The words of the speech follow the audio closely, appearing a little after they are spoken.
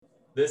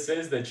This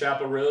is the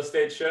Chappell Real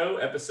Estate Show,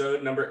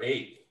 episode number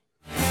 8.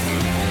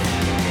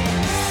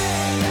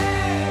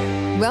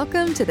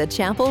 Welcome to the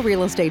Chappell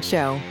Real Estate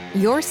Show,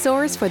 your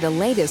source for the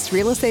latest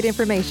real estate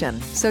information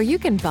so you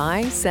can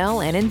buy, sell,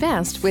 and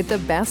invest with the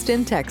best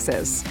in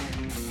Texas.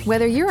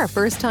 Whether you're a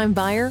first-time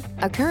buyer,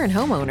 a current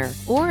homeowner,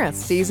 or a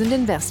seasoned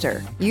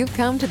investor, you've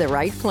come to the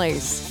right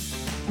place.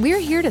 We're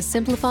here to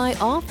simplify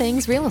all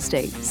things real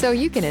estate so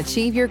you can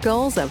achieve your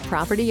goals of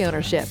property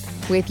ownership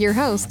with your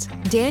hosts,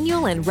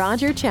 Daniel and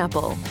Roger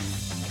Chappell.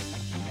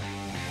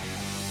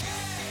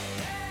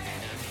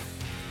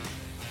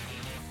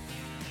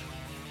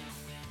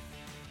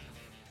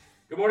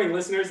 Good morning,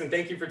 listeners, and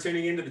thank you for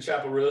tuning into the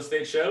Chappell Real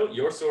Estate Show,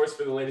 your source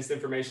for the latest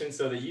information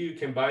so that you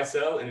can buy,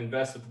 sell, and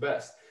invest with the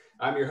best.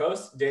 I'm your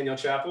host, Daniel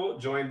Chappell,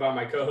 joined by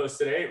my co-host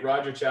today,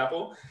 Roger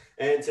Chappell.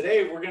 And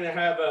today we're going to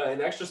have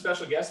an extra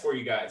special guest for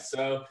you guys.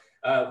 So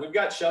we've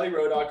got Shelley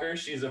Rodocker.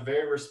 She's a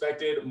very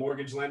respected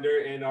mortgage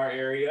lender in our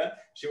area.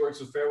 She works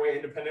with Fairway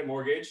Independent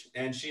Mortgage,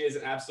 and she is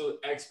an absolute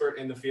expert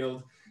in the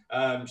field.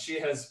 She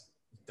has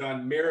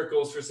done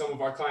miracles for some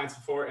of our clients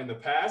before in the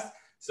past.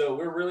 So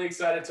we're really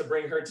excited to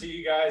bring her to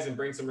you guys and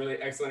bring some really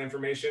excellent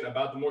information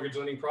about the mortgage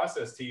lending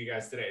process to you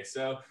guys today.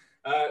 So,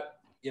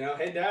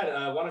 hey,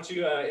 Dad, why don't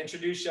you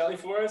introduce Shelley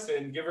for us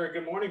and give her a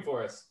good morning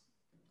for us?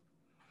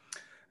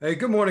 Hey,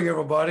 good morning,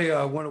 everybody.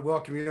 I want to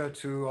welcome you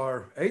to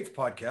our 8th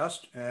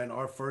podcast and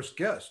our first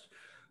guest.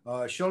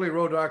 Shelley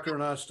Rodocker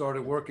and I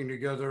started working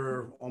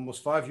together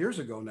almost 5 years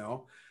ago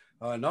now,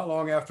 not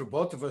long after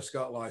both of us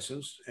got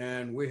licensed.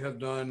 And we have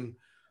done,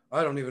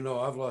 I don't even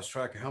know, I've lost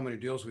track of how many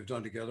deals we've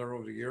done together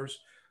over the years,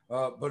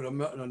 but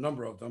a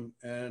number of them.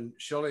 And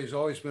Shelley's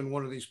always been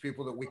one of these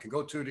people that we can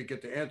go to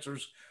get the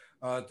answers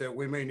that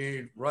we may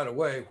need right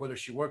away, whether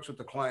she works with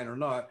the client or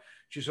not.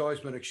 She's always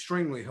been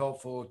extremely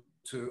helpful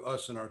to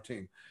us and our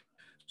team.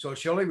 So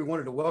Shelley, we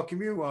wanted to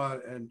welcome you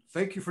and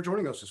thank you for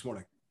joining us this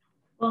morning.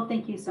 Well,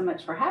 thank you so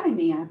much for having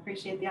me. I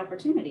appreciate the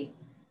opportunity.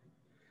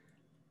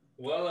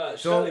 Well,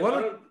 Shelley,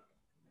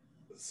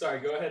 sorry,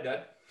 go ahead,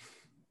 Dad.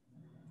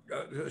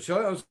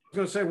 Shelley, I was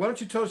going to say, why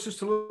don't you tell us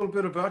just a little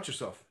bit about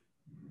yourself?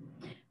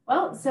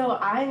 Well, so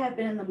I have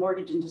been in the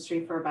mortgage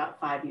industry for about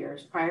 5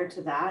 years. Prior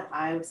to that,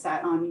 I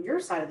sat on your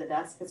side of the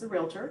desk as a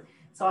realtor,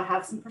 so I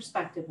have some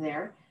perspective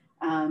there.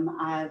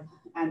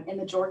 I'm in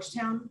the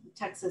Georgetown,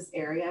 Texas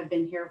area. I've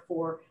been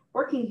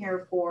working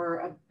here for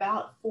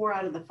about 4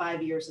 out of the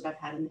 5 years that I've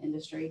had in the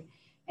industry.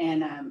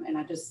 And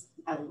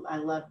I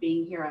love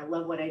being here. I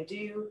love what I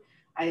do.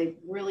 I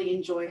really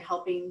enjoy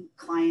helping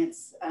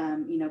clients,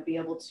 be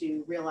able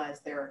to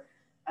realize their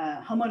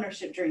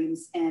homeownership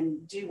dreams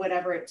and do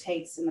whatever it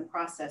takes in the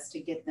process to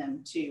get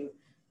them to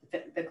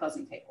the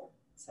closing table.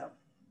 So.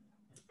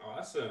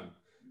 Awesome.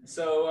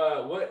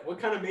 So what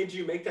kind of made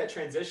you make that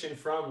transition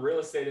from real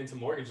estate into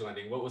mortgage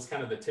lending? What was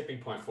kind of the tipping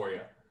point for you?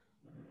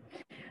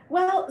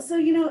 Well,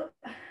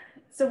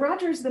 so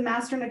Roger's the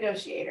master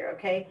negotiator,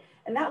 okay?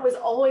 And that was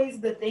always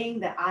the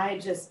thing that I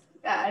just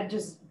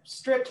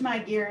stripped my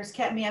gears,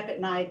 kept me up at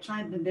night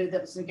trying to do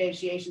those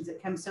negotiations.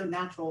 It comes so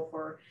natural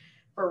for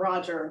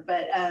Roger.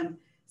 But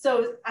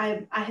so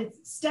I had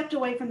stepped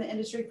away from the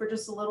industry for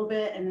just a little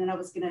bit, and then I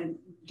was going to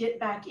get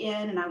back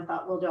in, and I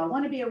thought, well, do I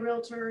want to be a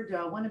realtor? Do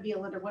I want to be a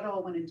lender? What do I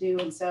want to do?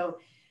 And so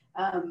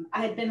I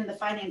had been in the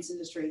finance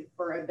industry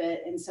for a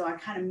bit, and so I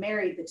kind of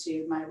married the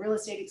two, my real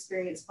estate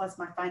experience plus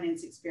my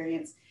finance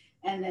experience,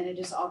 and then it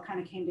just all kind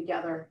of came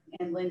together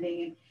in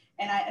lending.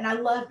 And I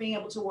love being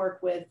able to work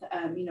with,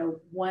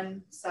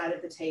 one side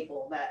of the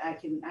table that I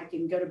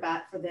can go to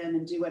bat for them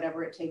and do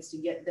whatever it takes to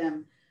get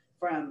them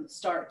from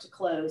start to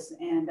close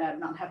and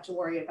not have to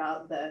worry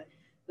about the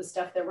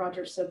stuff that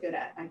Roger's so good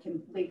at. I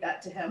can leave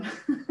that to him.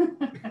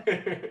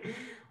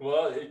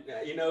 Well,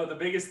 the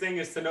biggest thing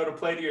is to know to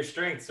play to your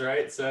strengths,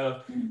 right?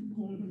 So,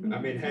 I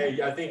mean,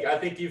 hey, I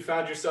think you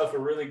found yourself a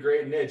really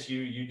great niche.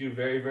 You do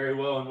very, very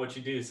well in what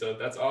you do. So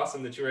that's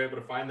awesome that you were able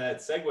to find that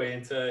segue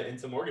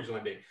into mortgage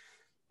lending.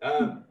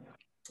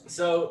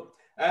 So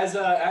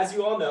as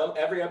you all know,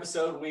 every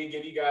episode we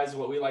give you guys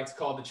what we like to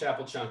call the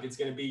Chappell Chunk. It's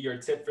going to be your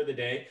tip for the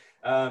day.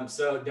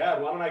 So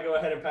Dad, why don't I go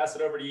ahead and pass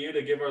it over to you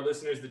to give our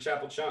listeners the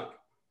Chappell Chunk?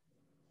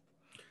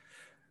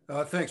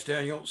 Thanks,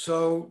 Daniel.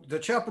 So the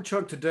Chappell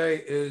Chunk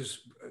today is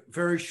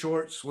very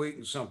short, sweet,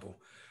 and simple.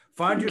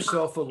 Find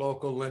yourself a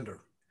local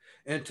lender.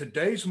 In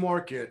today's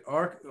market,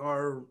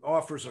 our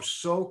offers are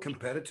so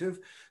competitive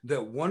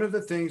that one of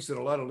the things that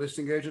a lot of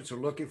listing agents are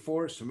looking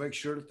for is to make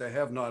sure that they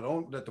have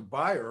that the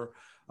buyer,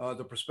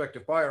 the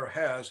prospective buyer,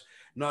 has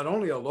not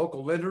only a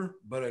local lender,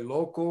 but a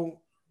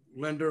local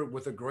lender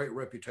with a great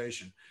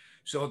reputation.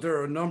 So there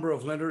are a number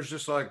of lenders,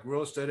 just like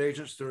real estate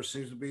agents, there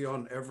seems to be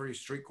on every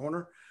street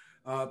corner.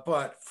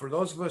 But for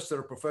those of us that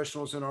are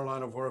professionals in our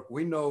line of work,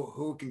 we know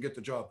who can get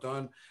the job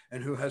done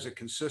and who has a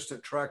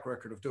consistent track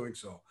record of doing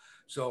so.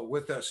 So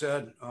with that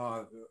said,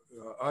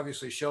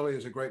 obviously Shelley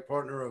is a great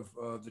partner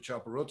of the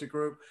Chappell Realty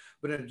Group,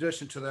 but in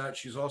addition to that,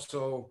 she's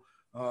also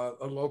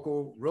a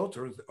local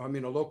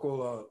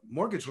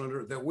mortgage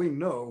lender that we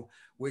know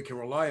we can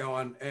rely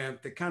on, and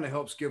that kind of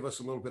helps give us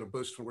a little bit of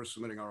boost when we're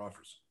submitting our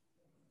offers.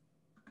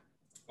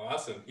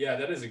 Awesome. Yeah,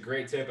 that is a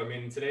great tip. I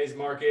mean, in today's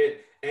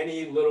market,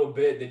 any little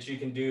bit that you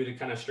can do to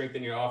kind of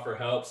strengthen your offer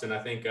helps. And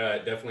I think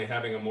definitely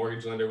having a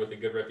mortgage lender with a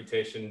good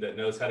reputation that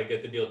knows how to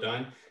get the deal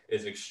done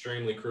is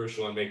extremely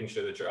crucial in making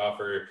sure that your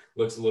offer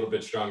looks a little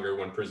bit stronger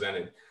when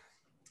presented.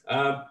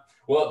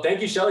 Well, thank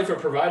you, Shelley, for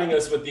providing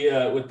us with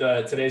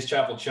the today's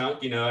Chappell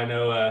chunk. I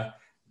know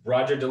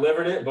Roger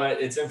delivered it,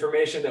 but it's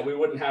information that we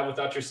wouldn't have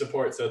without your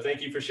support. So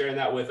thank you for sharing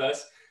that with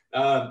us.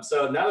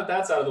 So now that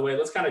that's out of the way,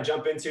 let's kind of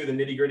jump into the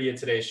nitty gritty of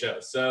today's show.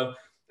 So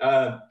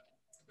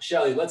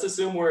Shelley, let's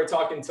assume we're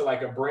talking to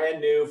like a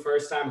brand new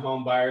first-time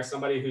home buyer,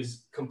 somebody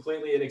who's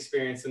completely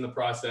inexperienced in the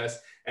process.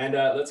 And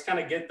let's kind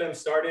of get them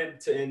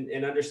started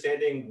in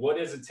understanding what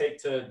does it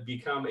take to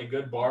become a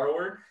good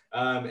borrower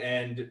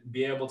and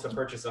be able to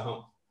purchase a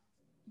home.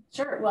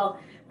 Sure. Well,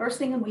 first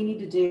thing we need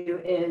to do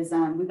is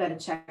we've got to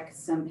check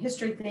some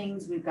history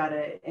things. We've got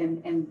to,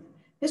 and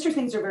history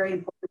things are very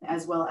important,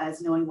 as well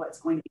as knowing what's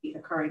going to be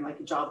occurring,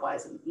 like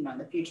job-wise, in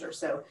the future.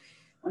 So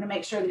I want to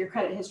make sure that your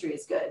credit history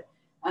is good.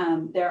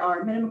 There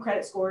are minimum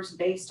credit scores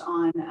based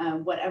on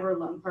whatever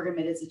loan program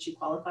it is that you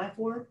qualify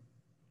for.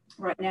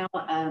 Right now,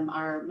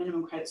 our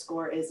minimum credit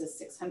score is a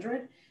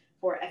 600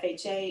 for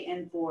FHA,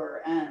 and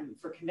for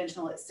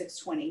conventional it's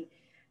 620.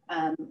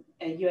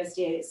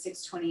 USDA is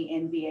 620,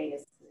 and VA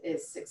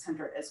is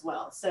 600 as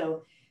well.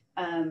 So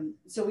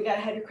we got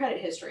to have your credit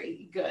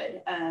history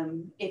good.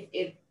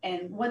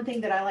 And one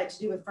thing that I like to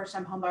do with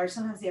first-time home buyers,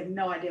 sometimes they have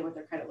no idea what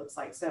their credit looks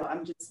like. So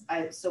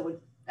I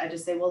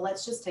just say, well,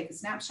 let's just take a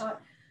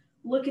snapshot,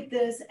 look at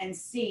this, and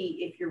see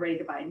if you're ready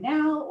to buy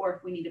now, or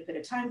if we need to put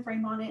a time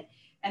frame on it.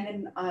 And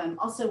then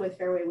also with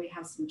Fairway, we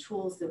have some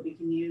tools that we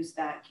can use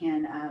that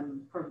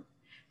can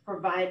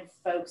provide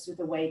folks with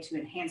a way to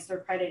enhance their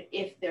credit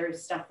if there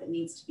is stuff that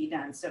needs to be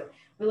done. So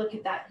we look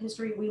at that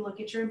history, we look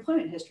at your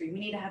employment history. We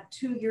need to have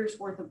 2 years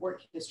worth of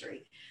work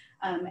history.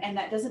 And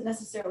that doesn't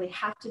necessarily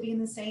have to be in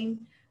the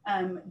same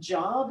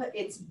job.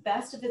 It's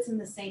best if it's in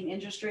the same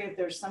industry, if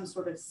there's some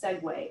sort of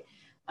segue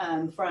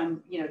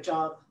from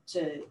job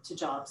to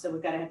job. So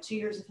we've got to have 2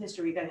 years of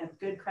history, we've got to have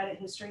good credit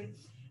history.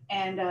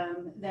 And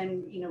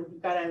then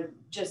we've got to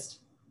just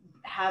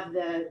have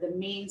the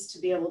means to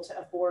be able to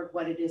afford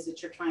what it is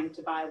that you're trying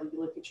to buy when you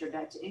look at your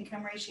debt to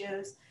income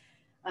ratios.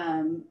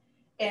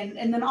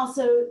 And then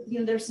also,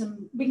 there's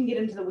we can get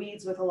into the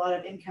weeds with a lot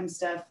of income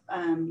stuff,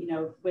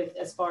 with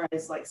as far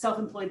as like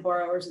self-employed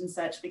borrowers and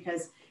such,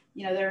 because,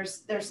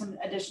 there's some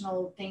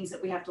additional things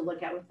that we have to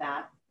look at with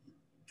that.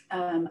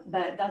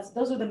 But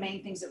those are the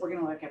main things that we're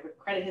going to look at with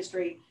credit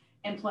history,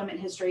 employment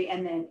history,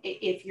 and then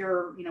if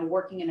you're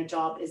working in a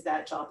job, is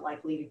that job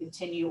likely to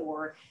continue,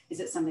 or is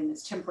it something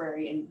that's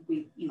temporary? And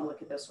we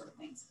look at those sort of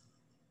things.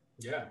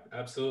 Yeah,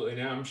 absolutely.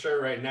 Now I'm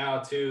sure right now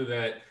too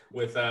that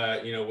with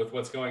with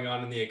what's going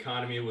on in the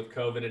economy with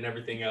COVID and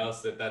everything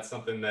else, that's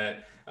something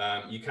that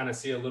you kind of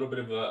see a little bit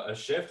of a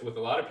shift with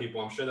a lot of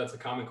people. I'm sure that's a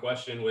common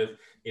question with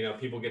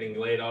people getting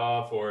laid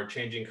off or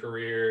changing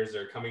careers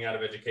or coming out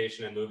of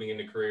education and moving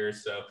into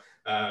careers. So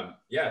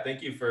yeah,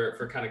 thank you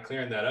for kind of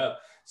clearing that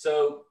up.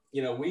 So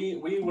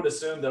we would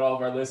assume that all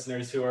of our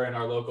listeners who are in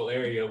our local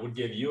area would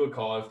give you a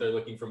call if they're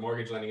looking for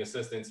mortgage lending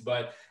assistance.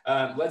 But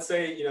let's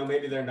say,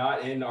 maybe they're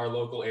not in our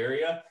local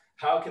area.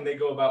 How can they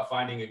go about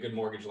finding a good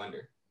mortgage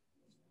lender?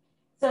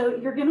 So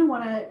you're going to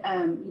want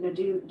to,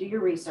 do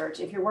your research.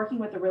 If you're working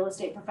with a real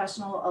estate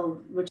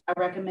professional, which I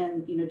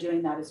recommend,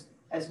 doing that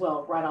as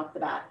well right off the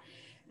bat.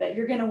 But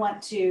you're going to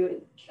want to,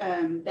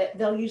 that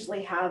they'll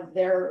usually have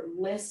their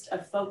list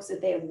of folks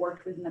that they have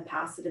worked with in the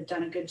past that have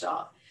done a good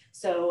job.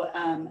 So,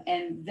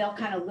 and they'll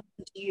kind of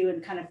listen to you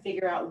and kind of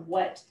figure out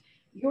what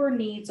your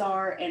needs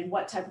are and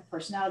what type of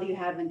personality you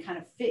have, and kind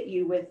of fit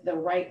you with the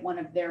right one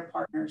of their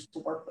partners to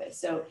work with.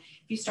 So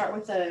if you start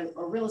with a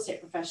real estate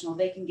professional,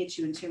 they can get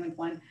you in 2 and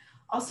 1.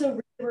 Also,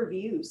 read the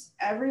reviews.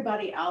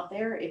 Everybody out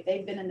there, if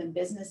they've been in the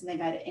business and they've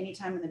had any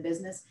time in the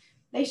business,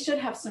 they should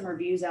have some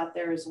reviews out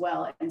there as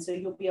well. And so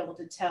you'll be able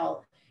to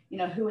tell,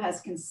 who has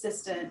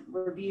consistent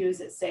reviews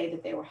that say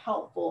that they were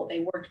helpful,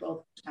 they worked well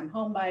with first-time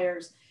home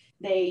buyers,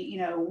 they,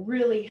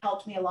 really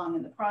helped me along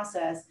in the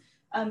process.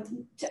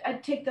 I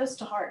take those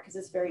to heart because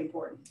it's very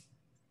important.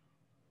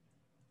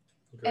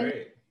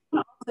 Great.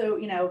 And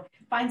also,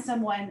 find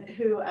someone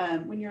who,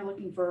 when you're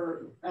looking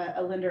for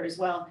a lender as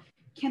well,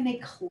 can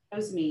they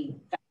close me?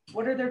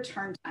 What are their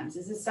turn times?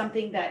 Is this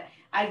something that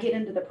I get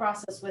into the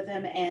process with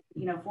them and,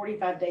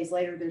 45 days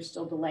later, they're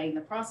still delaying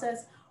the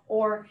process?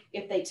 Or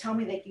if they tell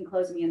me they can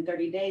close me in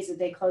 30 days, if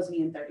they close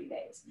me in 30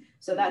 days.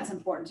 So that's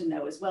important to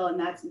know as well. And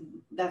that's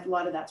a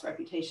lot of that's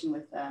reputation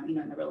with,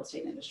 in the real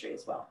estate industry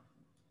as well.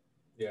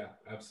 Yeah,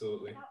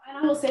 absolutely. And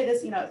I will say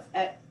this,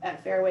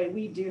 at Fairway,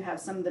 we do have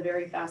some of the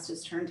very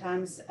fastest turn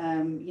times.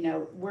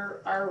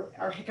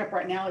 Our hiccup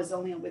right now is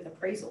only with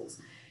appraisals.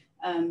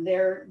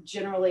 They're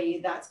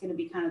generally, that's going to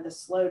be kind of the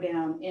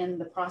slowdown in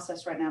the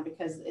process right now,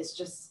 because it's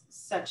just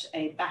such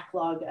a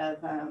backlog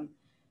of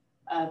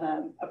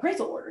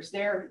appraisal orders.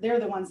 They're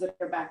the ones that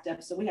are backed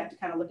up. So we have to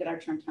kind of look at our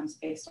turn times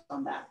based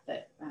on that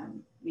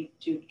we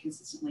do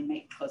consistently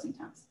make closing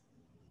times.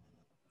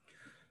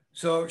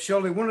 So,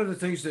 Shelley, one of the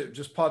things that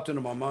just popped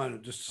into my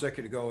mind just a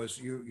second ago is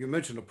you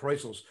mentioned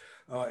appraisals.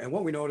 And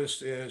what we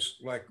noticed is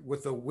like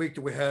with the week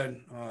that we had,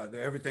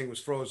 everything was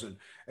frozen,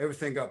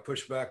 everything got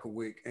pushed back a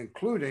week,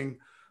 including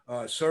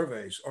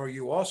surveys. Are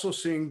you also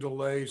seeing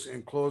delays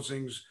in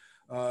closings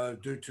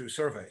due to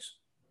surveys?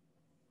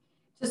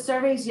 The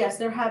surveys, yes,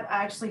 there have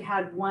actually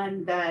had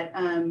one that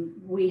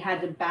we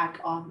had to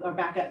back off or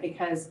back up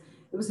because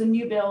it was a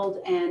new build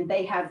and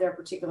they have their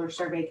particular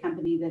survey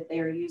company that they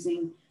are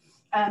using.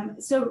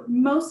 So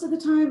most of the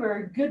time, or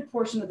a good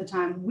portion of the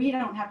time, we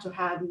don't have to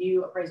have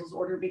new appraisals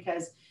ordered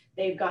because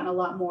they've gotten a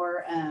lot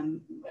more.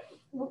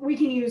 We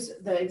can use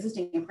the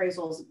existing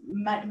appraisals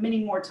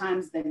many more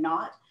times than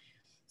not.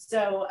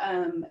 So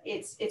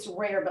it's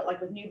rare, but like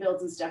with new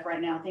builds and stuff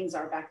right now, things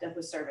are backed up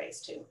with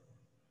surveys too.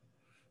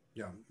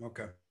 Yeah.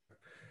 Okay.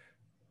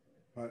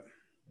 All right.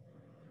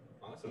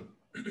 Awesome.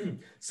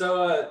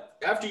 So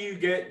after you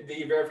get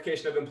the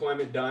verification of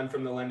employment done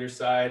from the lender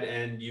side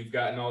and you've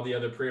gotten all the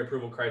other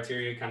pre-approval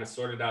criteria kind of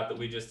sorted out that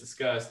we just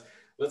discussed,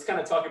 let's kind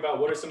of talk about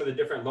what are some of the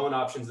different loan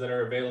options that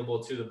are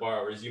available to the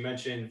borrowers. You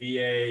mentioned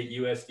VA,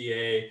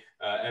 USDA,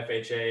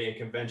 FHA, and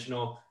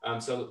conventional.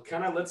 So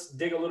kind of let's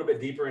dig a little bit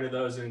deeper into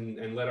those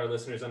and let our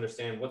listeners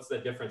understand what's the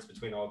difference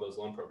between all those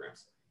loan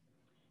programs.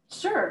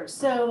 Sure.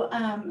 So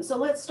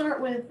let's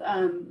start with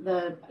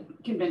the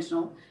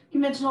conventional.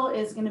 Conventional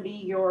is going to be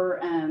your,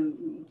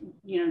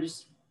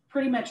 just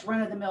pretty much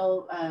run of the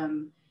mill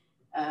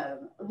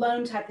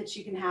loan type that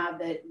you can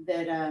have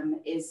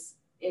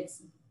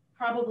it's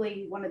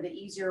probably one of the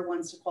easier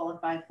ones to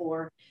qualify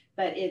for,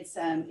 but it's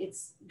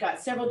got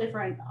several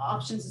different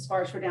options as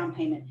far as for down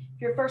payment.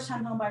 If you're a first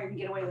time home buyer, you can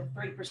get away with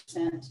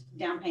 3%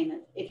 down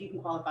payment if you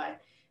can qualify.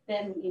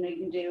 Then, you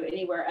can do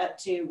anywhere up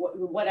to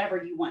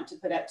whatever you want to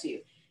put up to.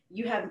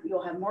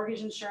 You'll have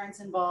mortgage insurance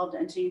involved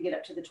until you get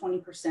up to the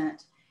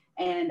 20%.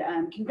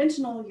 And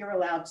conventional, you're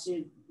allowed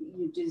to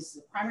use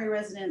primary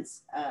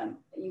residence.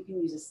 You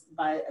can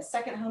buy a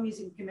second home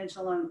using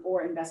conventional loan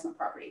or investment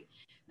property.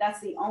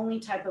 That's the only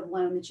type of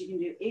loan that you can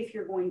do if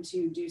you're going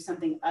to do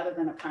something other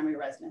than a primary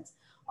residence.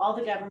 All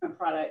the government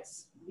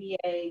products,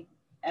 VA,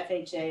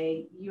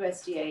 FHA,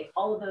 USDA,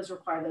 all of those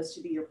require those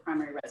to be your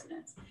primary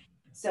residence.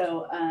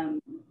 So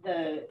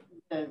the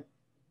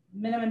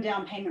minimum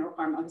down payment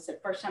requirement, like I said,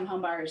 first time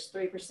home buyer is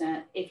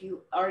 3%. If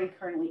you already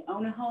currently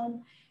own a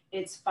home,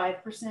 it's 5%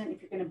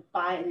 if you're going to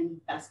buy an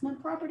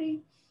investment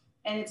property.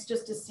 And it's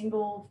just a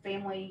single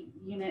family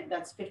unit,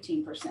 that's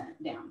 15%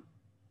 down.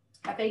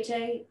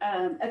 FHA,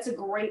 that's a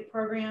great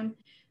program.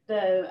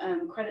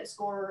 The credit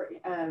score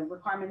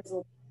requirement is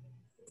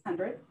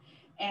 600,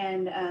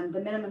 and the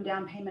minimum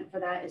down payment for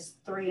that is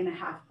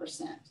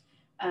 3.5%.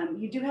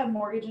 You do have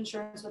mortgage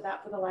insurance with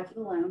that for the life of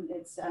the loan.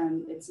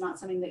 It's not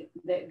something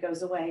that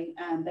goes away,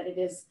 but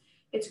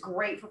it's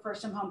great for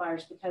first time home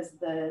buyers because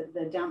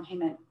the down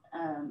payment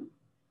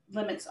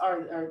limits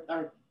are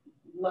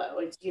low.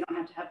 You don't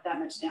have to have that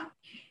much down.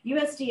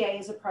 USDA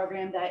is a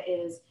program that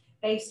is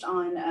based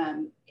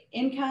on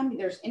income.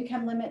 There's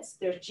income limits,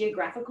 there's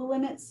geographical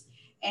limits,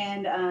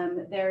 and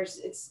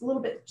it's a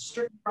little bit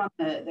stricter on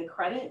the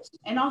credit.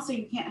 And also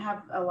you can't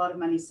have a lot of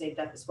money saved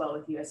up as well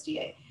with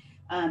USDA.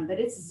 But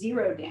it's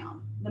zero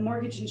down. The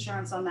mortgage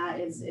insurance on that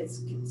it's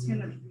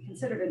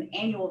considered an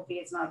annual fee.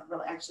 It's not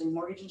really actually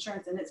mortgage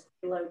insurance, and it's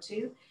pretty low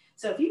too.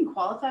 So if you can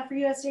qualify for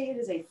USDA, it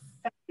is a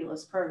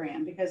fabulous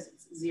program because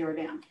it's zero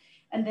down.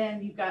 And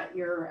then you've got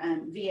your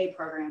VA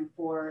program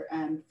for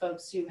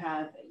folks who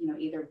have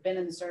either been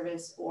in the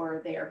service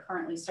or they are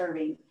currently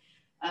serving.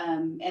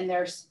 And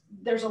there's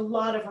a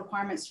lot of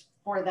requirements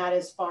for that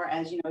as far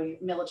as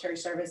military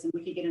service, and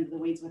we could get into the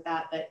weeds with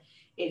that, but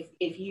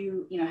if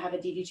you have a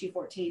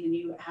DD-214 and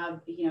you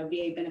have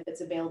VA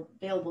benefits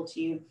available to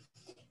you,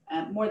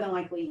 more than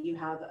likely you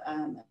have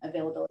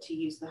availability to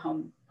use the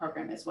home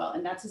program as well,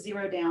 and that's a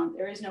zero down.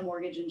 There is no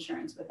mortgage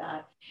insurance with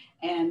that,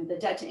 and the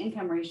debt to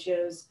income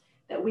ratios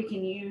that we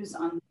can use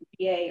on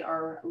VA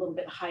are a little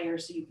bit higher,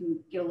 so you can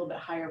get a little bit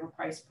higher of a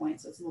price point,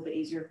 so it's a little bit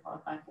easier to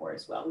qualify for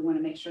as well. We want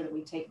to make sure that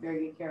we take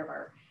very good care of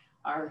our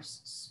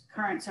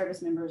current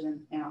service members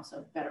and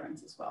also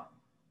veterans as well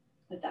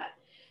with that.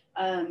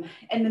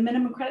 And the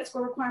minimum credit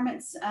score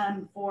requirements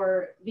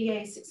for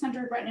VA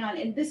 600 right now,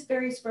 and this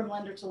varies from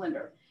lender to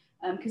lender,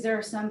 because there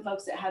are some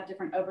folks that have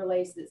different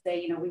overlays that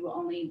say, we will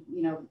only,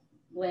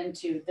 lend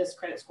to this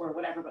credit score or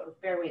whatever, but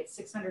with Fairway it's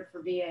 600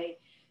 for VA,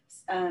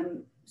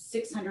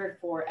 600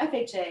 for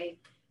FHA,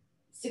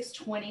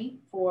 620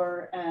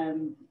 for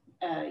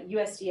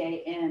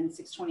USDA, and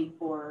 620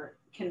 for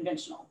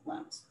conventional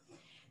loans.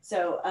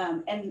 So,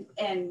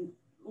 and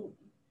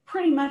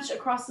pretty much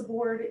across the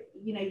board,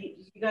 you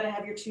got to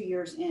have your 2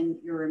 years in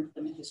your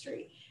employment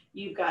history.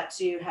 You've got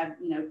to have,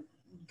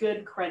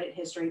 good credit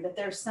history, but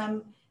there's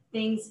some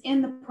things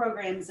in the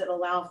programs that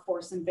allow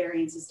for some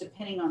variances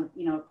depending on,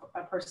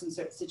 a person's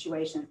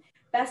situation.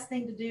 Best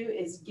thing to do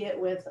is get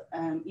with,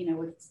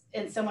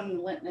 with someone in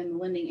the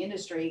lending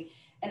industry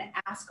and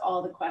ask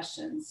all the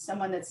questions.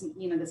 Someone that's,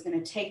 that's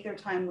going to take their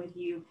time with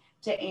you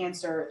to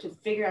answer, to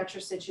figure out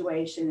your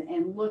situation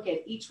and look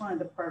at each one of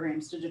the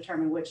programs to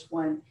determine which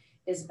one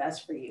is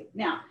best for you.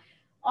 Now,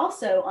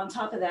 also on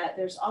top of that,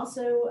 there's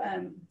also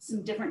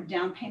some different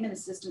down payment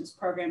assistance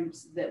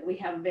programs that we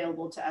have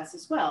available to us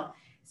as well.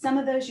 Some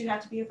of those you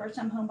have to be a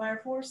first-time home buyer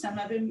for. Some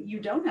of them you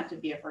don't have to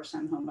be a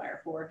first-time home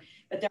buyer for,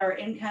 but there are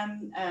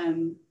income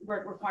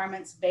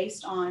requirements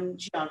based on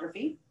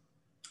geography.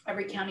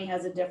 Every county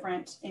has a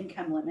different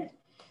income limit.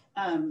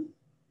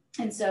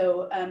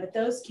 But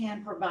those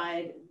can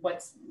provide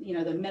what's,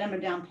 the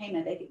minimum down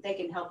payment. They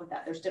can help with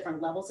that. There's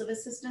different levels of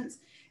assistance.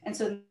 And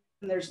so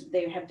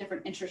they have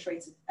different interest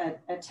rates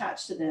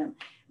attached to them.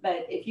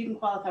 But if you can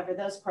qualify for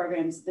those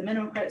programs, the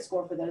minimum credit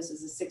score for those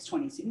is a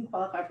 620. So you can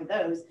qualify for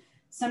those.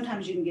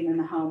 Sometimes you can get in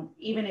the home,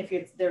 even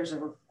if there's a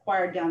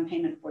required down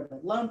payment for the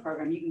loan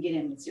program, you can get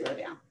in with zero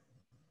down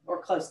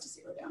or close to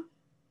zero down.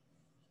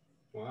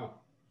 Wow.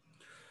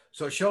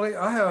 So Shelley,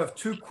 I have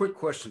two quick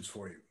questions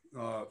for you.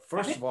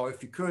 First of all,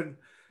 if you could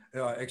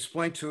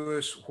explain to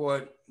us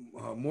what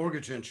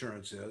mortgage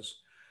insurance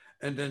is.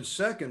 And then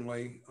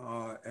secondly,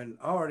 and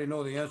I already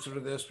know the answer to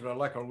this, but I'd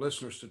like our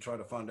listeners to try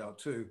to find out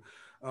too.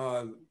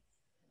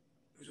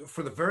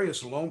 For the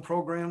various loan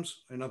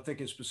programs, and I'm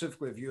thinking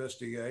specifically of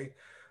USDA,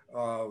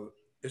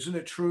 isn't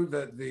it true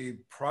that the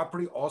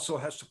property also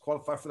has to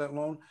qualify for that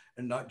loan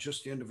and not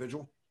just the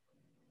individual?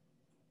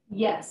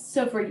 Yes.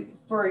 So for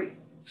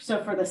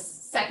the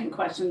second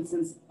question,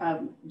 since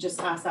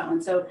just asked that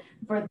one. So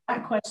for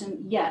that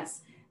question,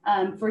 yes.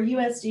 For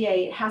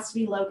USDA, it has to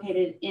be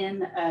located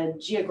in a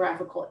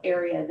geographical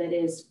area that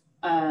is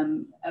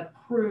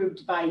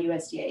approved by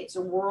USDA. It's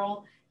a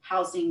rural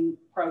housing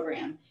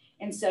program.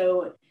 And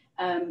so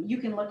you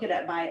can look it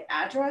up by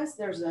address.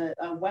 There's a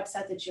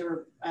website that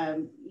you're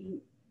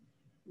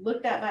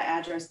looked at by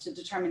address to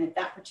determine if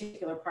that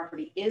particular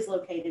property is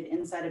located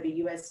inside of a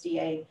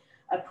USDA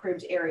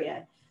approved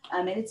area.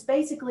 And it's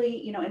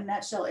basically, in a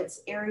nutshell,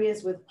 it's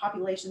areas with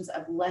populations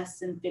of less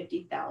than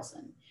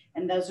 50,000.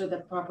 And those are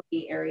the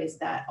property areas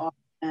that are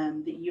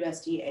the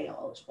USDA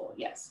eligible.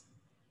 Yes.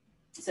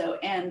 So,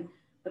 and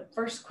the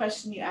first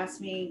question you asked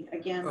me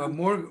again.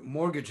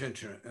 Mortgage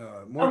insurance.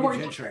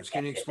 Mortgage insurance.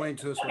 Can you explain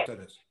to us what that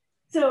is?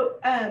 So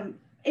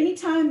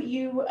anytime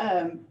you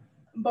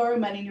borrow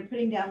money and you're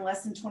putting down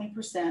less than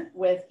 20%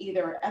 with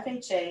either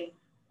FHA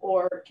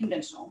or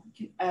conventional.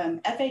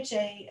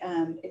 FHA,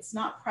 it's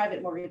not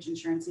private mortgage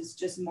insurance, it's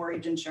just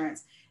mortgage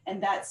insurance.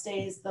 And that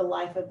stays the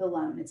life of the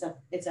loan.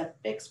 It's a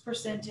fixed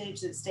percentage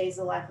that stays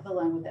the life of the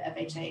loan with the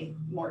FHA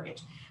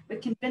mortgage.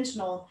 With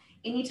conventional,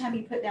 anytime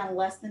you put down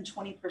less than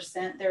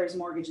 20%, there is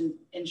mortgage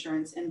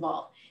insurance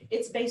involved.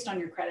 It's based on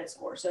your credit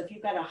score. So if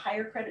you've got a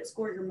higher credit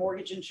score, your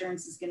mortgage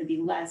insurance is going to be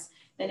less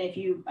than if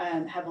you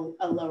have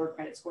a lower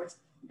credit score. It's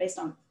based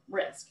on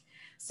risk.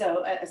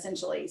 So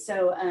essentially,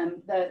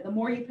 the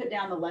more you put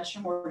down, the less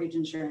your mortgage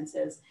insurance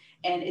is.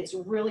 And it's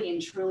really and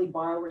truly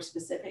borrower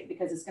specific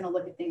because it's going to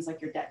look at things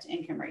like your debt to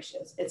income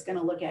ratios. It's going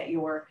to look at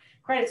your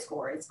credit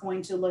score. It's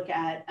going to look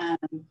at,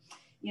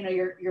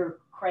 your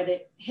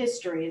credit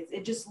history.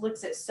 It just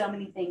looks at so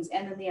many things.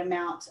 And then the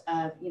amount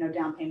of,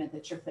 down payment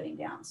that you're putting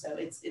down. So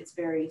it's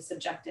very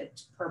subjective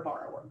per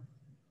borrower.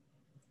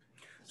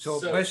 So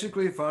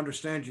basically, if I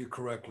understand you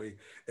correctly,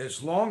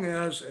 as long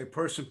as a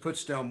person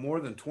puts down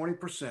more than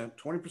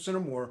 20% or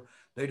more,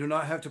 they do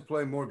not have to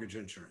pay mortgage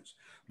insurance.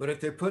 But if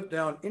they put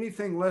down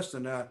anything less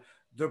than that,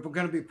 they're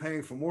going to be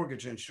paying for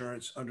mortgage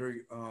insurance under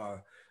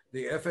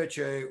the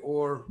FHA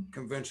or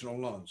conventional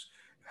loans.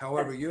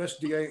 However,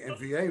 USDA and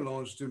VA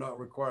loans do not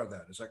require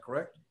that. Is that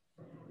correct?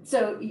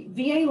 So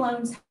VA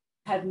loans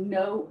have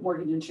no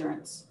mortgage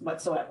insurance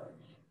whatsoever.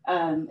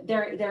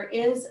 There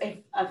is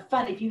a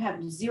fund. If you have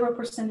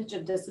 0%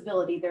 of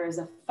disability, there is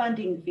a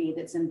funding fee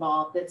that's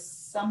involved that's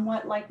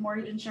somewhat like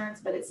mortgage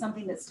insurance, but it's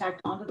something that's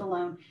tacked onto the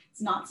loan.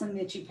 It's not something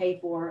that you pay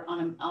for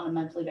on a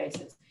monthly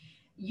basis.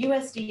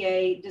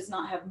 USDA does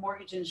not have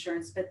mortgage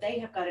insurance, but they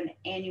have got an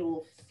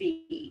annual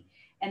fee,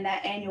 and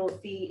that annual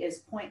fee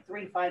is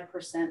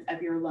 0.35%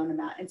 of your loan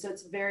amount. And so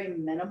it's very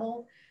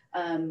minimal.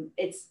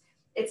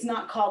 It's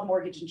not called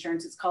mortgage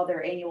insurance. It's called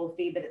their annual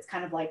fee, but it's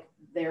kind of like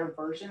their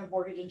version of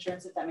mortgage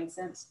insurance, if that makes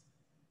sense.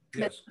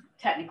 Yes. But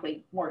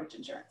technically mortgage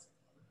insurance.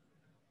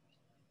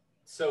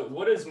 So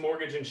what does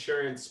mortgage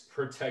insurance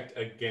protect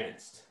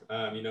against?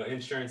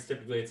 Insurance,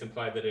 typically it's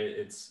implied that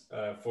it's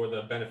for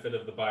the benefit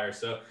of the buyer.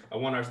 So I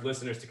want our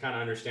listeners to kind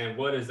of understand,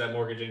 what does that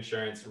mortgage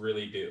insurance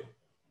really do?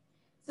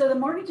 So the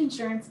mortgage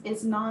insurance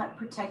is not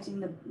protecting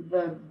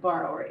the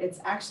borrower. It's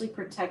actually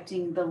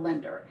protecting the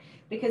lender.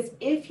 Because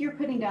if you're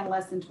putting down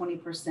less than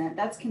 20%,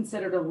 that's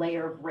considered a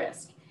layer of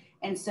risk.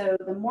 And so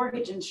the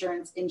mortgage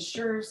insurance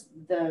insures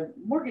the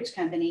mortgage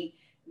company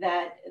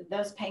that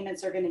those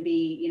payments are going to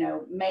be,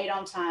 made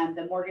on time.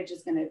 The mortgage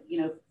is going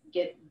to,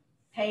 get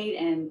paid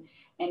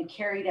and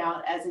carried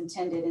out as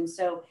intended. And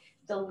so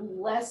the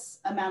less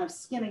amount of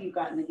skin you've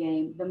got in the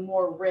game, the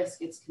more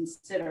risk it's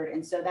considered.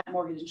 And so that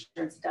mortgage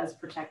insurance does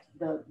protect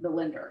the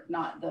lender,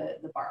 not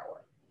the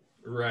borrower.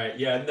 Right.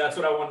 Yeah, that's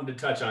what I wanted to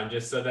touch on,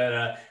 just so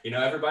that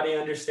everybody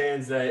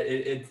understands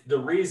that the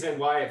reason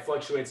why it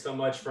fluctuates so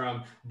much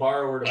from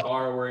borrower to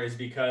borrower is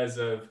because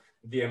of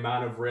the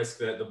amount of risk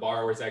that the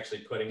borrower is actually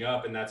putting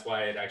up. And that's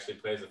why it actually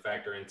plays a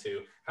factor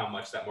into how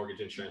much that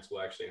mortgage insurance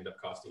will actually end up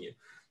costing you.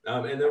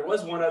 And there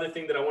was one other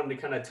thing that I wanted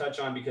to kind of touch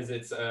on, because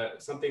it's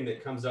something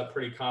that comes up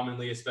pretty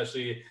commonly,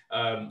 especially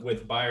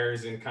with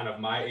buyers in kind of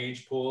my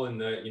age pool in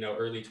the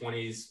early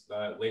 20s,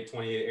 late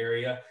 20s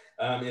area,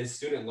 is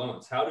student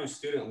loans. How do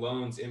student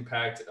loans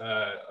impact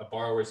a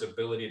borrower's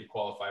ability to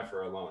qualify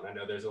for a loan? I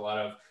know there's a lot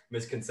of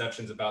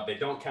misconceptions about they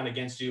don't count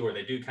against you or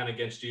they do count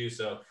against you.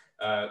 So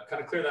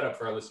kind of clear that up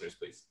for our listeners,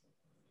 please.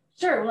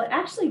 Sure. Well, it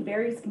actually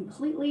varies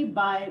completely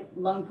by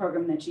loan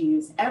program that you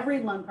use.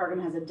 Every loan program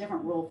has a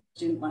different rule for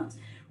student loans.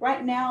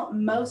 Right now,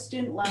 most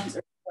student loans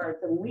are deferred.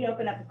 So when we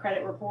open up a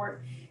credit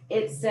report,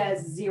 it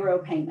says 0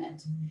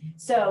 payment.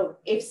 So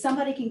if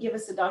somebody can give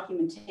us a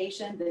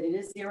documentation that it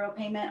is 0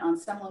 payment, on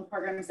some loan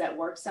programs that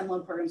work, some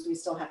loan programs we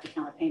still have to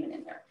count a payment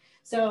in there.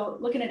 So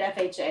looking at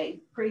FHA,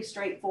 pretty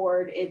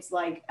straightforward. It's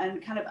like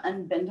kind of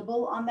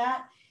unbendable on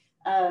that.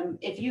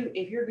 If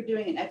you're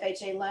doing an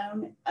FHA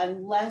loan,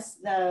 unless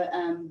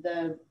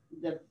the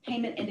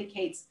payment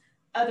indicates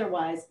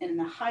otherwise in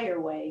a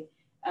higher way,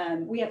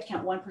 we have to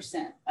count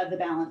 1% of the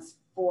balance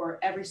for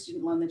every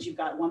student loan that you've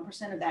got.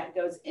 1% of that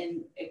goes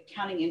in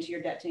counting into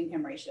your debt to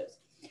income ratios.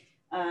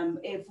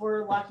 If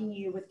we're locking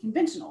you with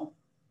conventional,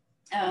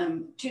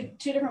 two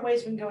different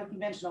ways we can go with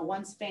conventional.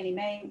 One's Fannie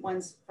Mae,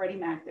 one's Freddie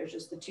Mac. There's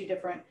just the two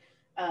different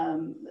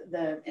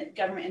the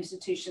government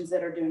institutions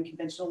that are doing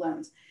conventional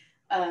loans.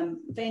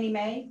 Fannie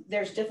Mae,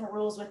 there's different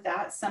rules with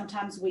that.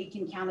 Sometimes we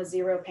can count a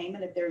 0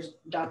 payment if there's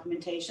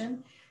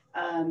documentation.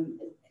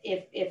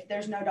 If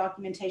there's no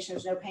documentation,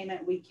 there's no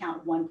payment, we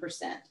count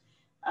 1%.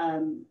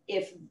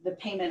 If the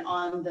payment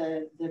on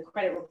the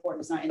credit report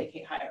does not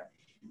indicate higher.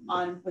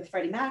 With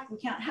Freddie Mac, we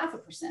count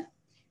 0.5%.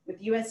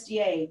 With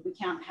USDA, we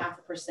count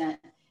 0.5%.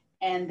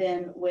 And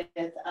then with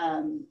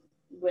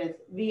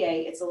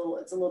VA, it's a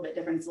little bit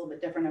different. It's a little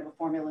bit different of a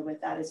formula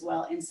with that as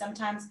well. And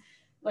sometimes,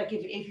 like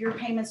if your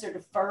payments are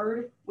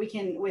deferred,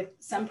 with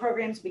some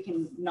programs, we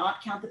can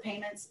not count the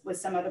payments. With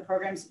some other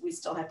programs, we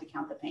still have to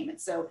count the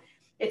payments. So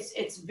it's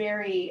it's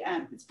pretty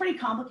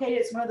complicated.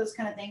 It's one of those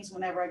kind of things.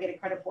 Whenever I get a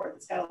credit report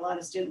that's got a lot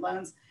of student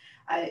loans,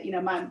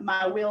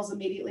 my wheels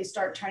immediately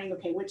start turning.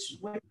 Okay, which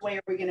way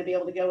are we going to be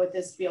able to go with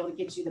this to be able to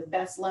get you the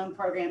best loan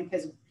program?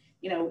 Because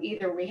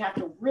either we have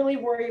to really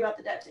worry about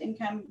the debt to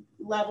income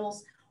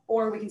levels,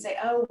 or we can say,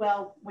 oh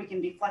well, we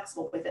can be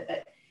flexible with it.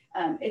 But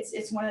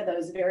it's one of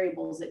those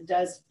variables that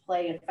does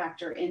play a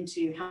factor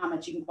into how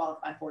much you can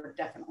qualify for,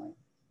 definitely.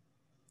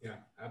 Yeah,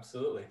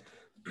 absolutely.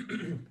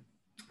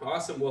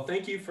 Awesome. Well,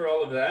 thank you for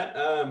all of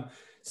that.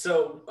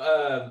 So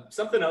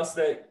something else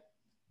that,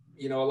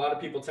 a lot of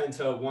people tend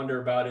to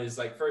wonder about is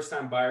like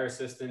first-time buyer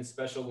assistance,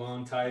 special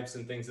loan types,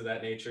 and things of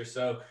that nature.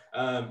 So,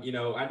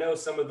 I know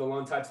some of the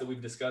loan types that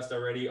we've discussed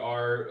already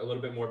are a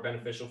little bit more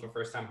beneficial for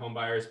first-time home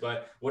buyers,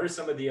 but what are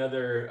some of the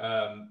other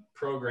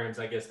programs,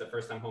 I guess, that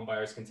first-time home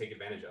buyers can take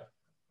advantage of?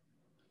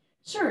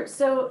 Sure.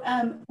 So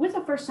with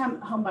the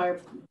first-time home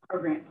buyer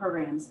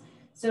programs,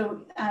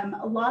 so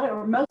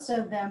most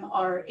of them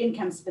are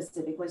income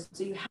specific.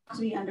 So you have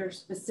to be under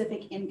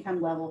specific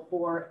income level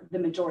for the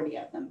majority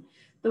of them.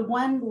 The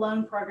one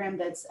loan program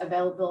that's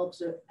available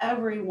to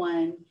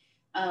everyone,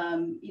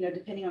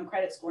 depending on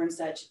credit score and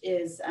such,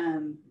 is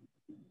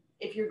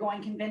if you're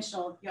going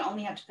conventional, you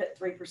only have to put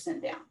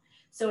 3% down.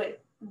 So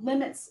it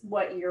limits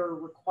what your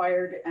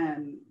required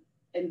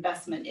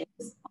investment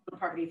is on the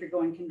property if you're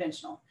going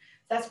conventional.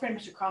 So that's pretty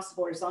much across the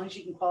board. As long as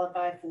you can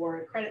qualify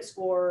for a credit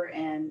score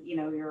and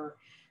your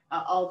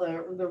all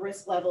the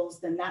risk levels,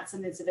 then that's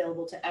something that's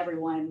available to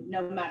everyone,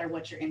 no matter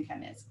what your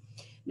income is.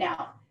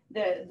 Now,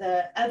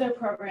 the other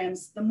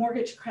programs, the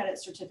mortgage credit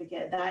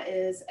certificate, that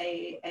is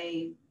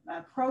a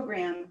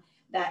program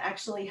that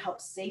actually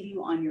helps save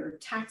you on your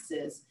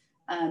taxes.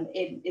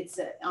 It's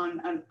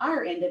on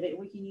our end of it,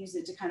 we can use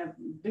it to kind of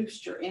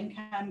boost your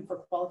income for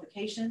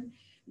qualification,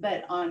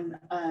 but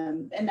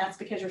and that's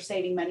because you're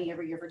saving money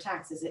every year for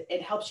taxes.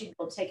 It helps you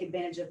take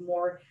advantage of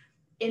more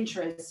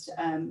interest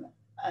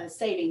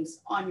savings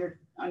on your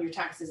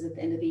taxes at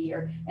the end of the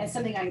year. And it's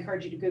something I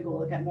encourage you to Google,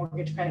 look at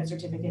mortgage credit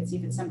certificate, see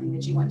if it's something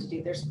that you want to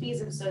do. There's fees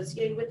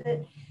associated with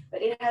it,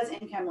 but it has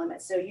income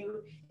limits.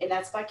 And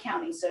that's by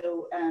county.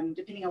 So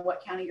depending on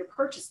what county you're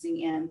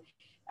purchasing in,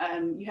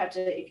 you have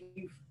to, if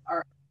you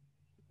are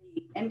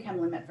the income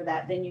limit for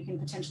that, then you can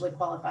potentially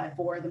qualify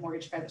for the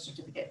mortgage credit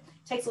certificate.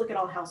 It takes a look at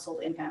all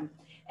household income,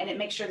 and it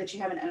makes sure that you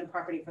haven't owned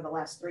property for the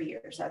last 3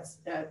 years. That's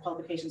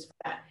qualifications for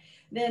that.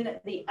 Then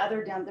there's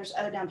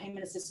other down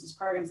payment assistance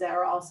programs that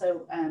are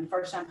also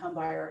first-time home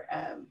buyer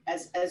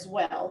as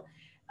well.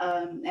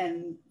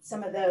 And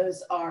some of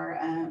those are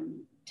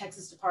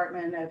Texas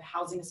Department of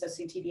Housing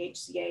Association,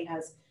 TDHCA,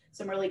 has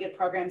some really good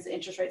programs. The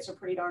interest rates are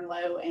pretty darn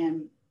low,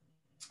 and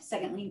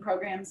second lien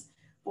programs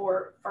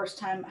for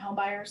first-time home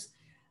buyers.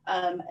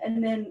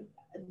 And then,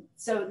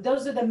 so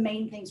those are the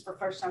main things for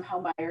first-time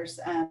home buyers.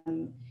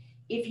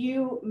 If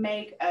you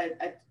make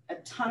a a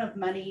ton of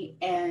money,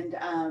 and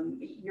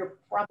you're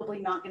probably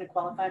not going to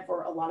qualify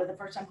for a lot of the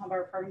first-time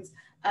homebuyer programs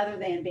other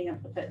than being able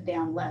to put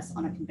down less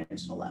on a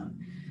conventional loan.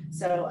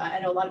 So I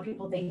know a lot of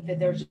people think that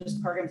there's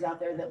just programs out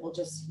there that will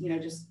just,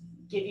 just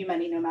give you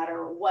money no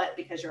matter what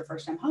because you're a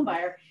first-time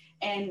homebuyer.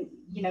 And,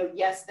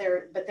 yes,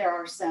 there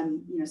are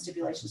some,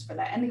 stipulations for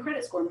that. And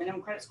the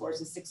minimum credit scores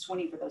is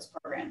 620 for those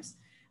programs,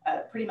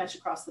 pretty much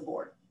across the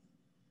board.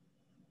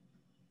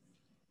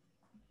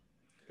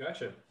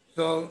 Gotcha.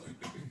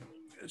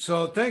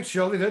 So thanks,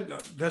 Shelley.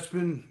 That's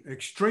been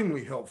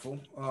extremely helpful.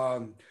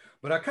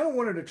 But I kind of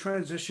wanted to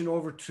transition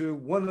over to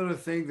one other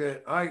thing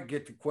that I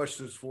get the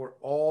questions for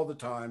all the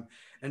time.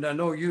 And I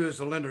know you as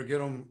a lender get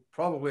them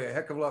probably a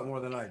heck of a lot more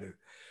than I do.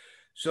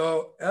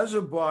 So as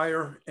a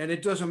buyer, and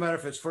it doesn't matter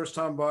if it's first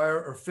time buyer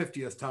or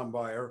 50th time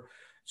buyer,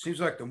 it seems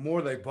like the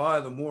more they buy,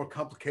 the more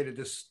complicated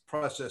this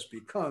process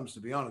becomes, to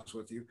be honest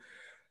with you.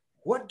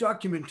 What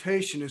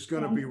documentation is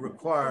going to be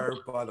required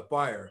by the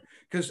buyer?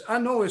 Because I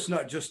know it's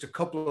not just a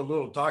couple of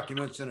little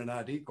documents and an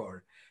ID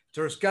card.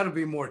 There's got to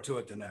be more to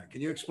it than that.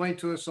 Can you explain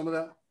to us some of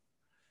that?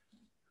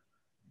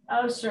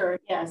 Oh, sure.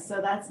 Yes.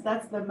 So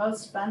that's the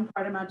most fun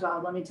part of my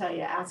job. Let me tell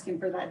you, asking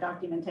for that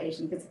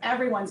documentation, because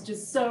everyone's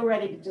just so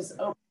ready to just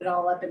open it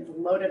all up and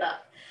load it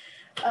up.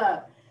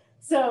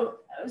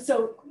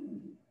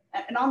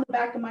 And on the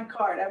back of my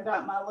card, I've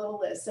got my little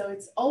list. So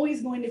it's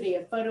always going to be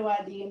a photo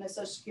ID and a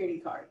social security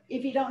card.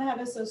 If you don't have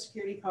a social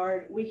security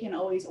card, we can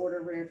always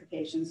order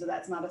verification. So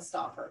that's not a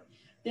stopper.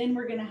 Then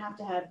we're going to have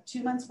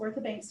 2 months worth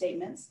of bank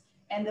statements.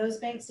 And those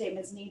bank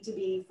statements need to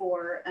be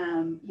for,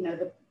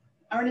 the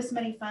earnest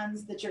money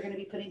funds that you're going to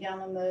be putting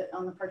down on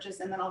the purchase,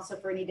 and then also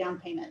for any down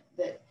payment.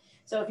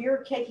 So if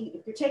you're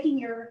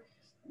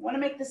want to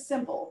make this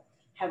simple,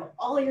 have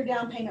all your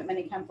down payment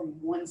money come from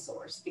one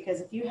source, because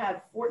if you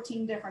have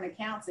 14 different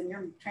accounts and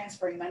you're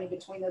transferring money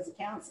between those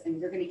accounts and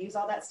you're going to use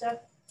all that stuff,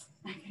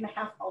 I'm going to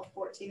have all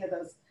 14 of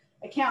those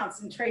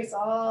accounts and trace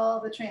all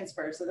the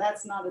transfers. So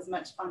that's not as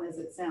much fun as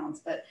it sounds.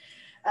 But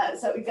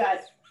so we've got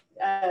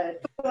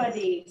photo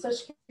ID,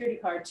 social security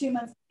card, 2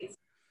 months.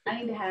 I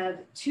need to have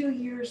 2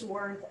 years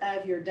worth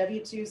of your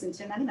W-2s and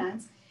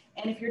 1099s.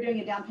 And if you're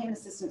doing a down payment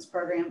assistance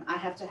program, I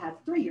have to have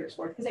 3 years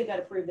worth, because they've got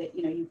to prove that,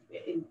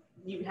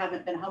 you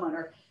haven't been a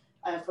homeowner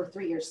for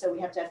 3 years. So we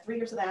have to have 3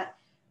 years of that.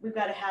 We've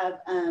got to have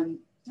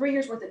 3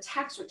 years worth of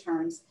tax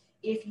returns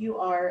if you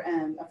are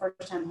a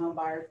first-time home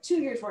buyer,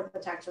 2 years worth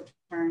of tax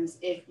returns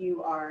if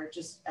you are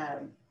just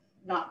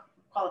not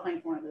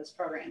qualifying for one of those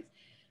programs.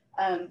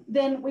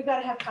 Then we've got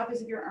to have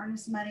copies of your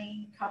earnest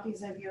money,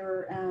 copies of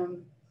your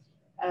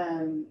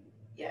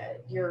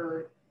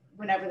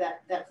whenever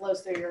that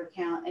flows through your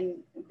account, and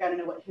we've got to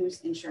know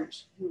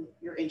who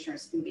your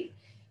insurance can be.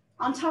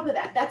 On top of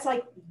that, that's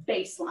like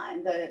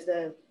baseline,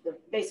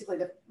 basically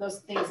those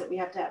things that we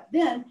have to have.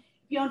 Then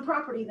if you own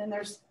property, then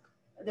there's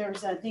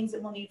things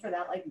that we'll need for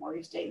that, like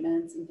mortgage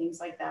statements and things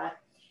like that.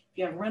 If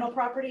you have rental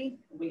property,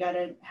 we got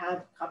to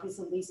have copies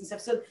of lease and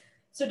stuff.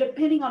 So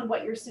depending on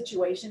what your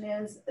situation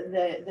is,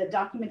 the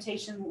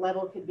documentation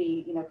level could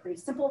be, pretty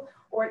simple,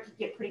 or it could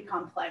get pretty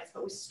complex.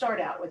 But we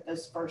start out with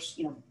those first,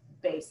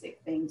 basic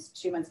things: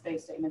 2 months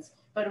bank statements,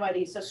 photo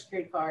ID, social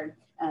security card,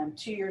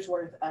 2 years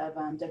worth of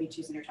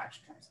W-2s and your tax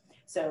returns.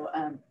 So,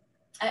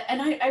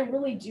 I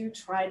really do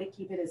try to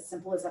keep it as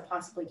simple as I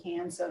possibly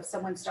can. So if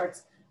someone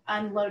starts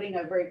unloading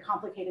a very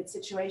complicated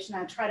situation,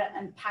 I try to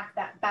unpack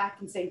that back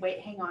and say, wait,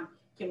 hang on.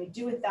 Can we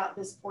do without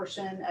this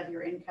portion of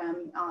your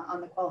income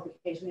on the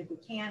qualification? If we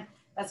can,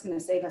 that's going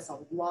to save us a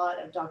lot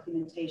of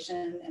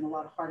documentation and a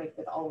lot of heartache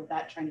with all of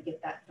that, trying to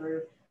get that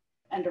through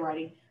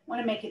underwriting. I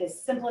want to make it as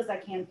simple as I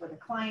can for the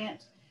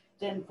client,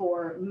 then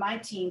for my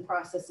team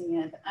processing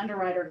it, the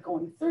underwriter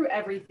going through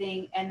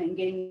everything, and then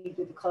getting you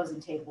to the closing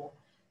table.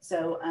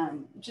 So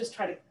just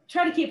try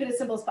to keep it as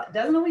simple as possible.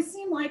 Doesn't always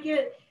seem like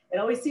it. It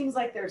always seems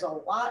like there's a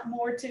lot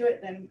more to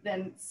it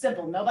than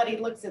simple. Nobody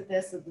looks at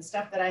this as the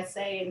stuff that I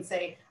say and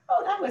say,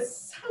 oh, that was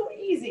so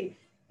easy.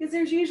 Because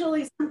there's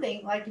usually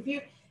something, like if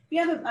you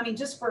have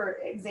just for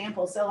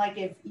example, so like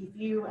if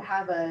you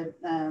have a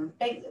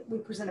bank, we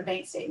present a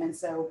bank statement.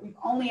 So we've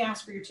only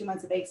asked for your 2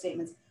 months of bank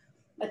statements,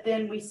 but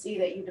then we see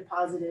that you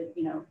deposited,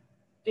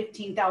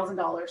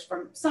 $15,000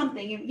 from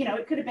something, and,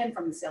 it could have been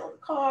from the sale of a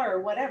car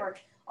or whatever.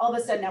 All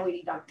of a sudden now we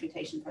need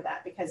documentation for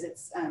that, because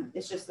it's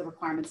just the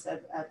requirements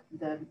of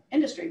the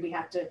industry. We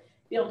have to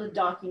be able to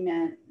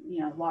document,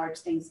 large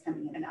things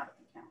coming in and out of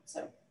the account.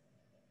 So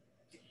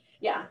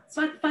yeah, it's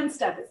fun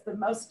stuff. It's the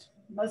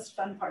most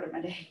fun part of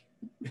my day.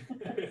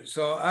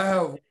 So I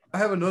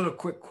have another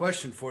quick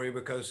question for you,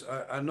 because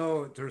I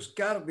know there's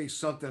got to be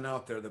something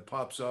out there that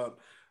pops up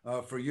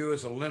for you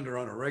as a lender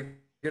on a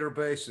regular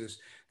basis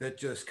that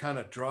just kind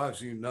of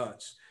drives you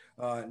nuts.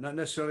 Not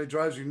necessarily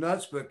drives you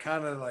nuts, but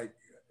kind of like,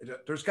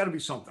 there's got to be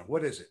something.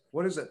 What is it?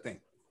 What is that thing?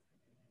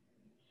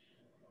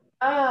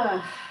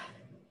 I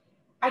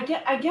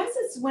guess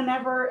it's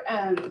whenever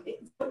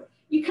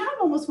you kind of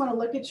almost want to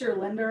look at your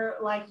lender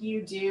like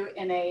you do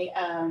in a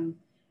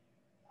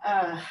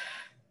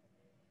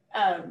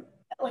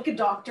like a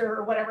doctor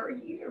or whatever.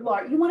 You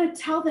want to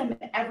tell them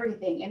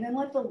everything, and then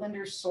let the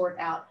lender sort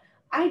out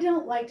I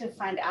don't like to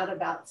find out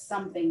about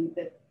something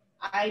that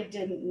I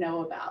didn't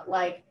know about.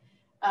 Like,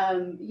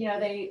 you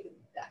know,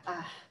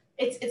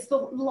 it's the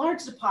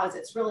large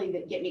deposits really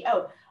that get me.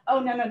 No.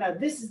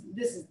 This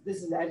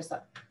is, I just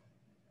thought,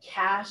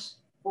 cash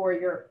for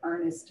your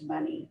earnest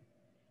money.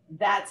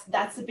 That's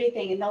the big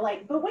thing. And they're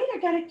like, but wait, I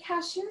got a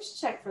cashier's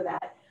check for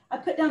that. I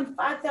put down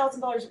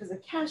 $5,000 because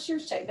of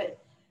cashier's check, but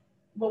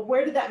well,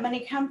 where did that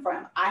money come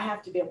from? I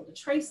have to be able to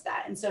trace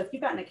that. And so if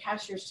you've gotten a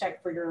cashier's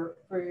check for your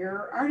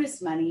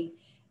earnest money,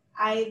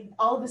 I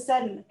all of a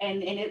sudden,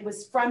 and it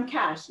was from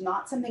cash,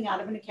 not something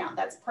out of an account.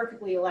 That's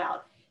perfectly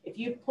allowed. If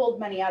you pulled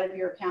money out of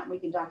your account, we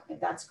can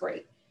document, that's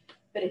great.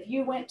 But if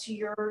you went to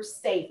your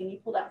safe and you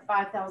pulled out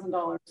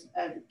 $5,000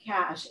 of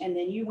cash, and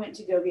then you went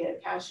to go get a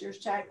cashier's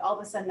check, all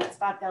of a sudden that's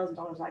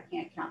 $5,000 I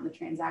can't count in the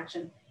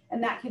transaction.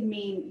 And that could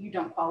mean you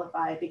don't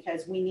qualify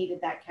because we needed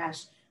that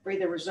cash for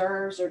either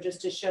reserves or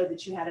just to show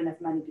that you had enough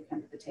money to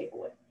come to the table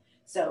with.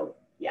 So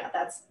yeah,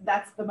 that's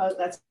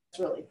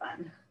really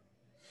fun.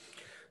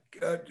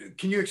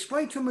 Can you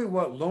explain to me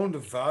what loan to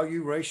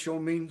value ratio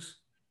means?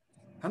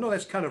 I know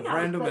that's kind of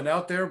random and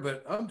out there,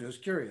 but I'm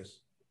just curious.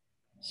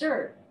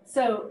 Sure.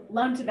 So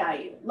loan to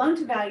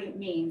value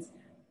means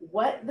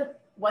what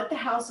the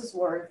house is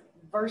worth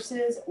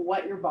versus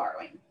what you're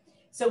borrowing.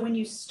 So when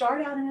you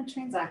start out in a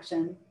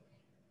transaction,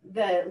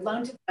 the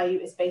loan to value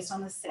is based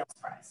on the sales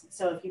price.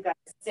 So if you've got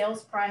a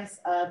sales price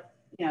of,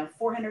 you know,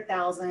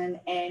 400,000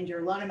 and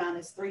your loan amount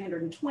is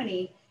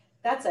 320,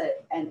 that's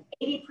an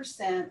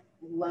 80%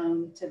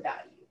 loan to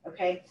value.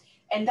 Okay.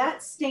 And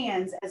that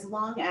stands as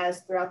long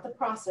as throughout the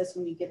process,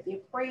 when you get the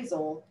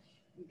appraisal,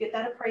 you get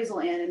that appraisal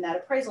in, and that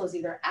appraisal is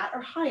either at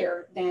or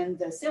higher than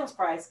the sales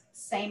price,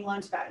 same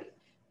loan to value.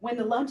 When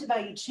the loan to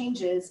value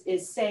changes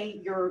is,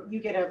 say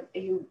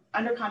you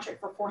under contract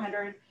for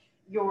 400,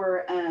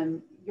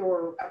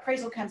 your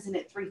appraisal comes in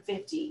at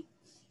 350.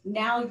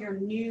 Now your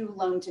new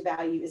loan to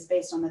value is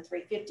based on the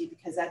 350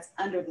 because that's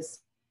under the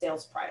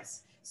sales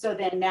price. So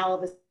then now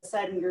all of a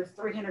sudden your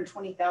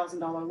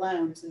 $320,000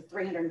 loan to the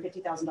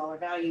 $350,000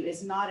 value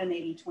is not an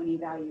 80-20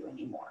 value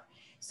anymore.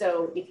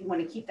 So if you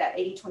want to keep that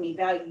 80-20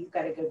 value, you've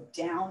got to go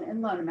down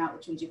in loan amount,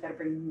 which means you've got to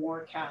bring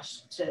more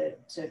cash to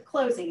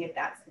closing if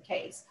that's the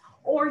case.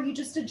 Or you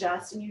just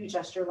adjust and you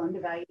adjust your loan to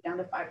value down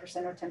to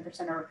 5% or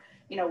 10% or,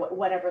 you know,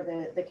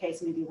 whatever the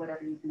case may be,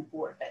 whatever you can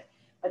afford.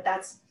 But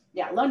that's,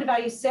 yeah, loan to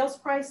value sales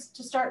price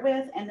to start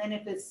with. And then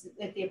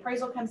if the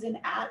appraisal comes in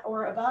at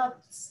or above,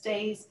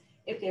 stays.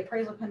 If the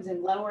appraisal comes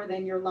in lower,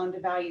 then your loan to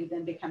value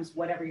then becomes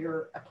whatever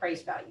your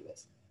appraised value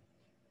is.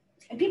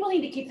 And people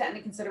need to keep that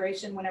into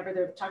consideration whenever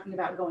they're talking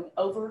about going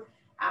over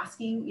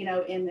asking, you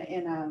know,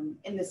 in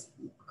this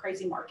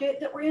crazy market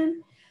that we're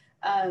in,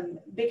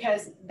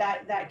 because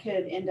that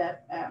could end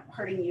up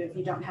hurting you if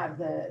you don't have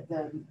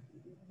the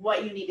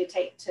what you need to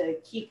take to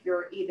keep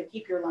your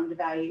loan to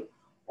value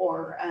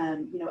or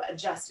you know,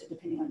 adjust it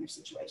depending on your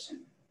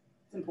situation.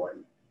 It's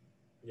important.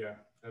 Yeah,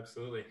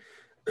 absolutely.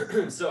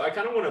 So I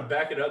kind of want to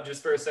back it up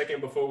just for a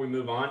second before we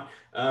move on.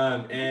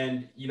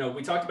 And, you know,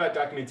 we talked about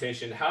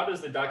documentation. How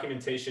does the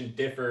documentation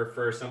differ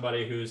for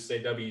somebody who's,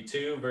 say,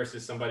 W-2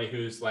 versus somebody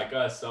who's like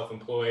us,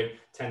 self-employed,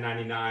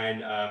 1099?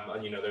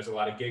 You know, there's a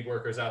lot of gig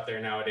workers out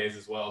there nowadays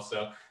as well.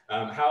 So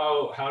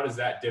how does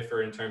that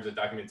differ in terms of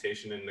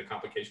documentation and the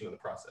complication of the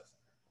process?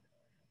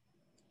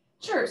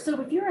 Sure.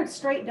 So if you're a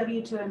straight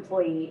W-2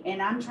 employee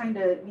and I'm trying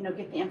to, you know,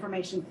 get the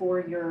information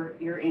for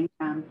your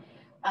income,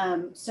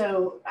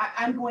 so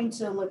I'm going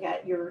to look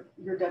at your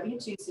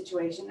W-2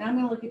 situation, and I'm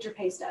going to look at your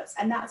pay stubs,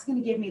 and that's going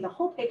to give me the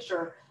whole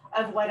picture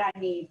of what I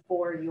need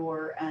for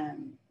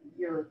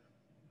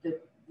the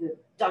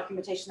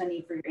documentation I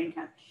need for your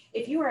income.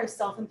 If you are a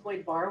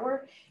self-employed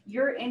borrower,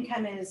 your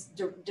income is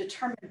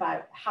determined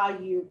by how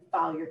you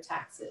file your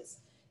taxes.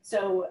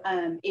 So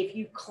if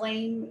you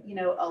claim, you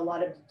know, a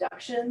lot of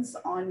deductions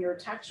on your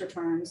tax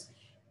returns,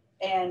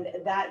 and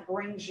that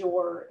brings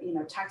your, you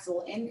know,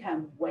 taxable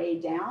income way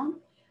down,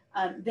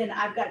 then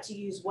I've got to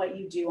use what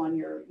you do on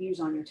your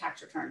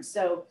tax returns.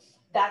 So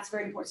that's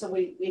very important. So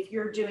if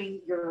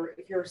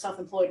you're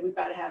self-employed, we've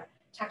got to have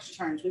tax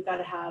returns. We've got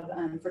to have,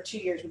 for 2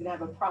 years, we've got to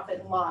have a profit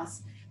and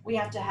loss. We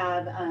have to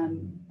have,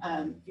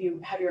 if you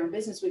have your own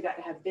business, we've got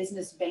to have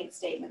business bank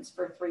statements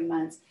for 3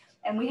 months.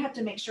 And we have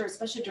to make sure,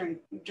 especially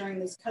during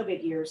these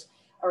COVID years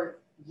or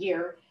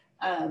year,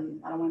 I don't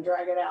want to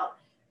drag it out.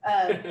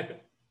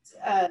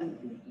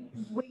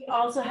 We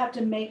also have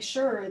to make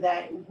sure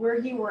that where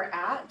you were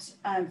at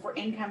for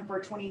income for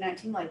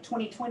 2019, like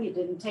 2020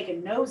 didn't take a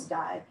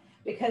nosedive,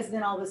 because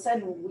then all of a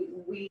sudden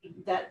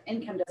that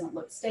income doesn't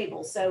look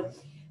stable. So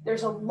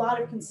there's a lot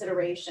of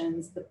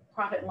considerations. The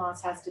profit and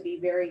loss has to be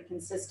very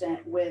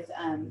consistent with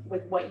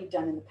what you've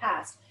done in the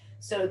past.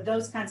 So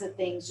those kinds of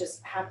things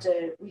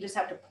we just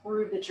have to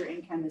prove that your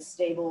income is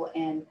stable,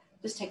 and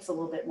just takes a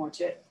little bit more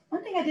to it.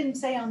 One thing I didn't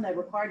say on the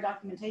required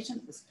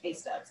documentation was pay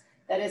stubs.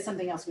 That is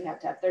something else we have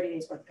to have, 30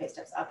 days worth of pay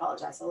stubs. I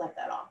apologize, I left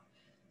that off.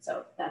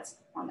 So that's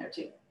on there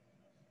too.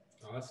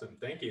 Awesome,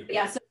 thank you.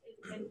 Yeah, so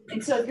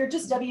And so if you're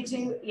just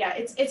W-2, yeah,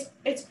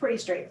 it's pretty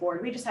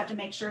straightforward. We just have to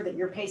make sure that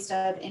your pay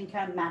stub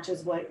income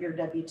matches what your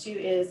W-2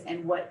 is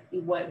and what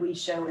we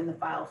show in the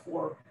file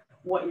for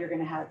what you're going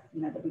to have,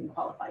 that we can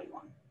qualify you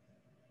on.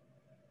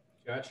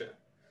 Gotcha.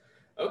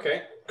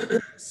 Okay.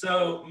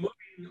 So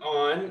moving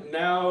on,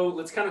 now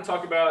let's kind of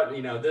talk about,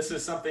 this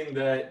is something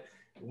that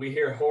we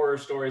hear horror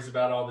stories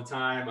about all the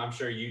time. I'm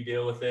sure you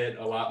deal with it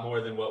a lot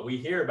more than what we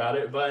hear about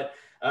it, but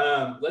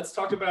let's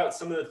talk about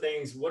some of the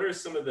things. What are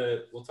some of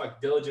we'll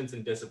talk diligence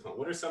and discipline.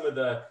 What are some of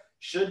the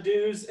should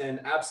do's and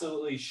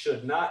absolutely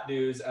should not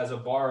do's as a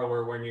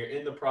borrower when you're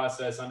in the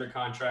process under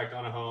contract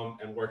on a home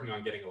and working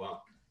on getting a loan?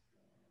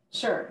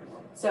 Sure.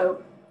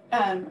 So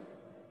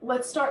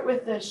let's start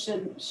with the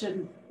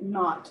should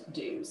not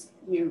do's.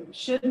 You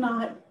should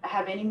not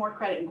have any more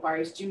credit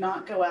inquiries. Do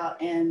not go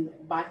out and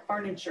buy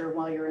furniture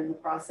while you're in the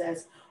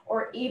process,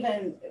 or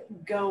even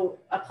go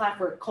apply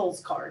for a Kohl's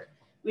card.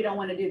 We don't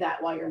want to do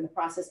that while you're in the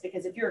process,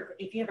 because if you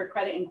have a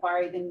credit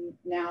inquiry, then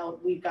now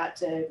we've got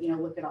to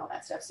look at all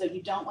that stuff. So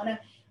you don't want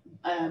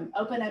to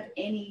open up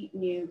any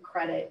new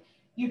credit.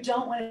 You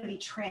don't want to be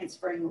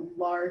transferring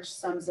large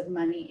sums of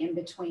money in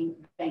between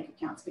bank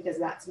accounts, because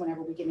that's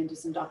whenever we get into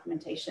some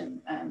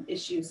documentation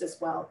issues as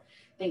well,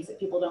 things that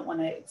people don't want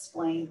to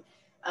explain.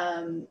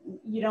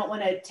 You don't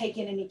want to take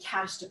in any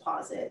cash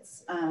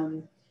deposits.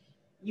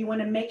 You want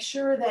to make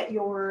sure that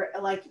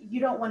you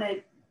don't want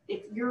to,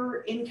 if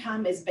your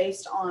income is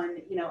based on,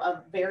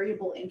 a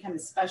variable income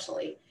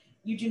especially,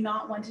 you do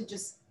not want to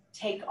just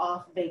take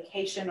off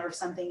vacation or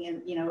something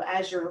and,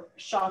 as you're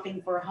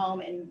shopping for a home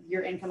and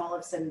your income all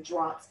of a sudden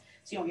drops.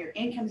 So you want your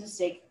income to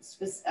stay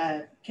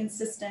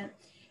consistent.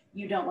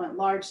 You don't want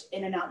large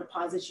in and out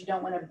deposits. You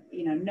don't want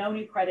to, no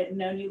new credit,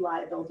 no new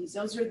liabilities.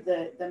 Those are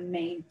the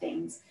main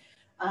things.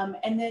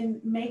 And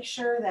then make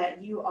sure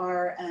that you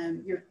are,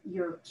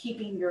 you're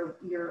keeping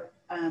your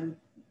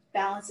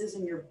balances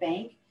in your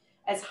bank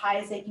as high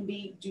as they can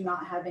be. Do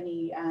not have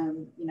any,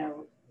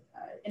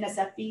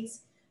 NSF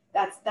fees.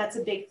 That's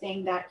a big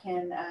thing that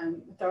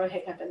can throw a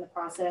hiccup in the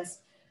process.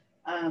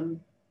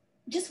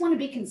 Just want to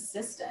be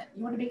consistent.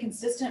 You want to be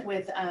consistent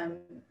with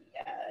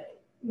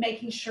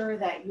making sure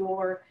that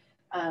your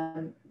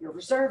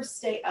reserves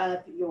stay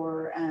up,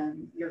 your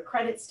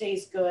credit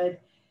stays good,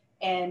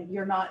 and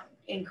you're not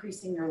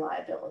increasing your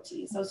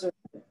liabilities. Those are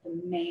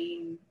the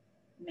main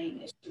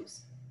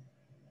issues.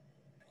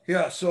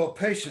 Yeah, so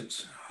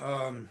patience.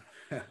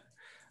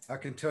 I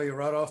can tell you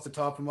right off the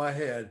top of my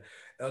head,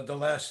 the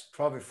last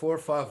probably 4 or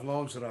 5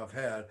 loans that I've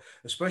had,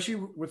 especially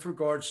with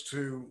regards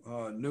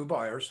to new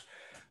buyers,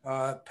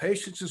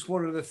 patience is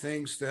one of the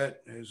things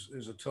that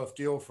is a tough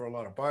deal for a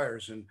lot of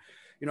buyers. And,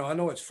 I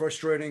know it's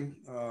frustrating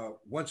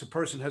once a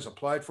person has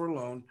applied for a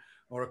loan,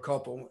 or a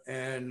couple,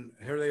 and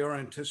here they are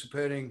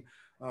anticipating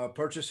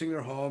purchasing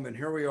their home, and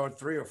here we are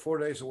 3 or 4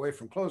 days away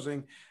from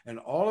closing, and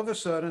all of a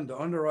sudden the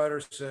underwriter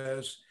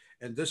says,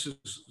 and this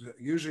is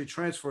usually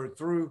transferred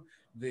through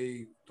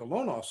the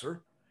loan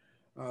officer,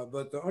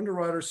 but the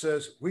underwriter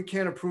says, we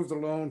can't approve the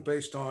loan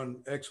based on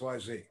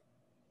XYZ.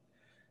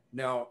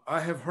 Now,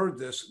 I have heard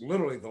this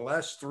literally the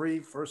last 3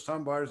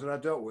 first-time buyers that I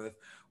dealt with.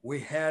 We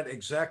had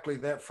exactly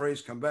that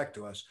phrase come back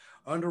to us.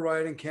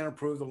 Underwriting can't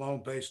approve the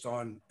loan based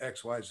on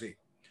XYZ.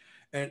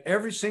 And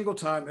every single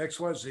time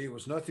XYZ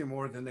was nothing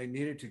more than they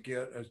needed to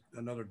get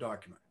another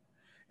document.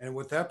 And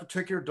with that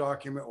particular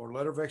document or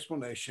letter of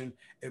explanation,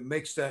 it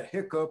makes that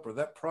hiccup or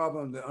that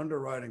problem the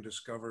underwriting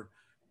discovered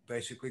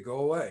basically go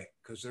away,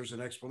 because there's an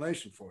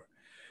explanation for it.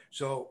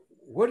 So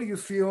what do you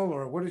feel,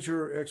 or what is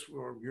your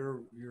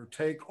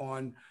take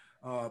on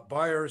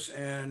buyers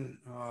and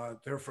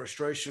their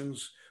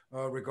frustrations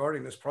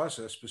regarding this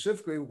process,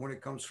 specifically when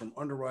it comes from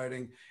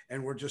underwriting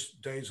and we're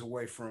just days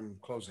away from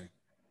closing?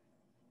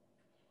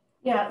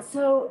 Yeah,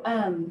 so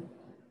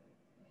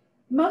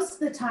most of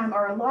the time,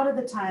 or a lot of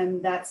the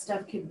time, that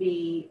stuff could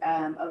be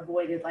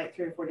avoided like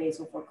 3 or 4 days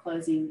before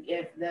closing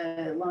if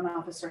the loan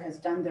officer has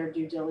done their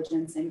due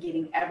diligence and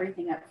getting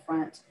everything up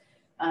front.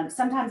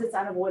 Sometimes it's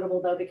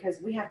unavoidable though, because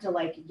we have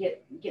to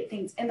get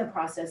things in the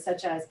process,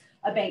 such as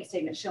a bank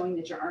statement showing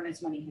that your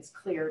earnest money has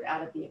cleared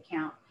out of the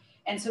account.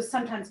 And so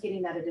sometimes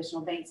getting that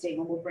additional bank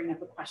statement will bring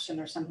up a question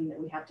or something that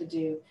we have to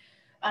do.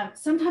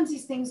 Sometimes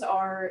these things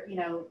are,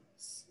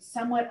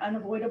 somewhat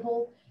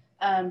unavoidable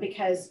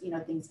because,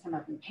 things come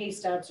up in pay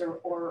stubs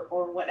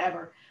or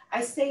whatever.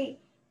 I say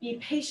be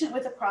patient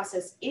with the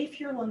process. If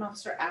your loan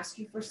officer asks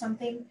you for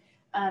something,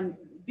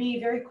 be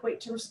very quick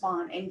to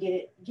respond and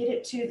get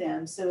it to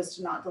them so as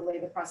to not delay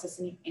the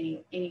process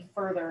any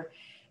further.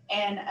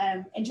 And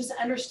just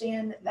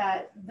understand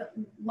that the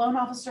loan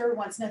officer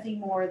wants nothing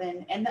more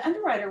than, and the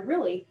underwriter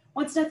really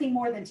wants nothing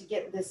more than to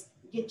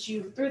get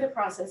you through the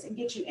process and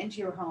get you into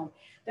your home.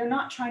 They're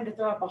not trying to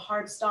throw up a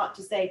hard stop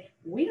to say,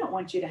 we don't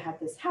want you to have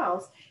this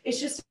house.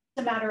 It's just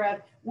a matter of,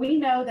 we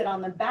know that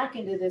on the back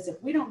end of this,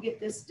 if we don't get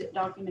this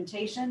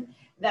documentation,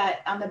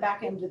 that on the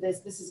back end of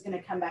this is going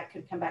to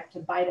could come back to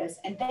bite us.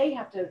 And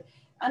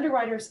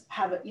underwriters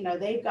have,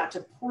 they've got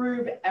to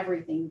prove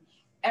everything.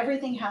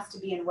 Everything has to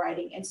be in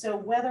writing. And so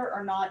whether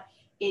or not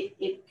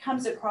it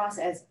comes across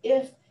as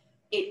if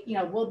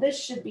well,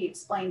 this should be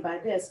explained by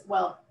this.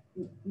 Well,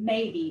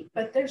 maybe,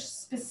 but there's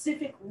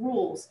specific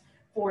rules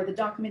for the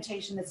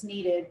documentation that's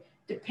needed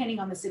depending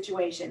on the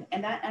situation.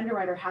 And that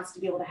underwriter has to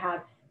be able to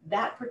have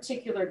that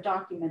particular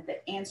document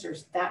that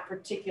answers that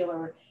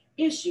particular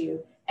issue.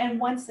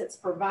 And once it's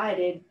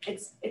provided,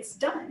 it's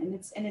done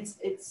and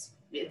it's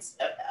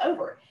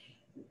over.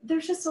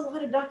 There's just a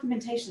lot of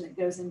documentation that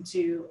goes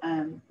into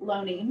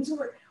loaning.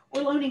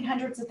 We're loaning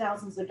hundreds of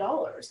thousands of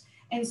dollars.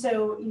 And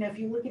so, if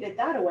you look at it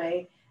that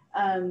way,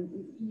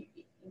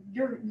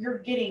 you're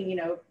getting,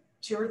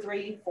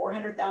 $200,000 or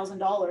 $300,000,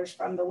 $400,000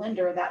 from the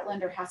lender. That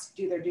lender has to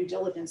do their due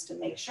diligence to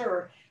make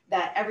sure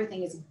that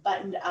everything is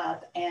buttoned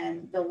up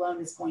and the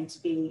loan is going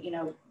to be,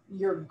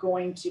 you're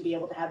going to be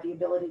able to have the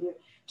ability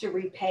to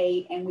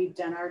repay. And we've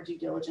done our due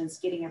diligence,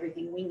 getting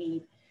everything we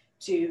need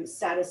to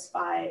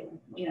satisfy,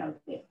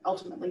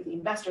 ultimately the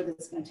investor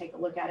that's going to take a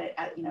look at it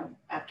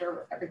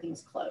after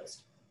everything's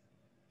closed.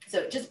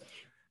 So just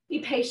be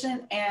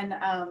patient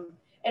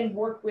and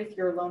work with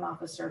your loan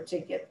officer to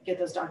get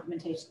those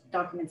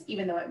documents,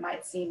 even though it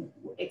might seem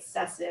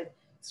excessive.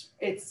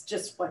 It's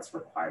just what's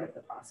required of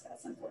the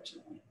process,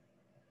 unfortunately.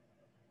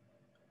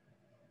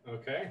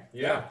 Okay.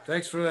 Yeah.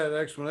 Thanks for that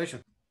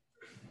explanation.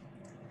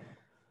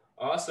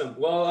 Awesome.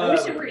 Well, I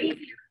wish it were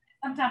easier.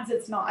 Sometimes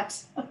it's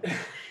not.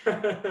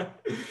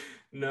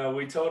 No,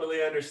 we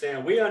totally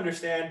understand. We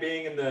understand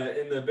being in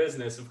the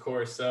business, of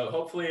course. So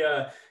hopefully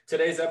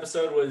today's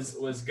episode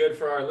was good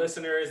for our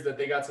listeners, that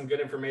they got some good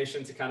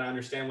information to kind of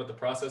understand what the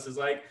process is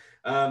like.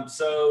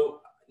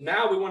 So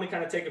now we want to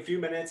kind of take a few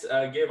minutes,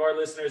 give our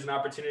listeners an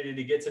opportunity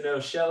to get to know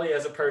Shelley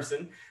as a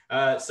person.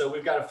 So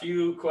we've got a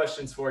few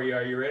questions for you.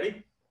 Are you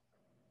ready?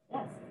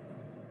 Yes.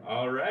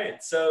 All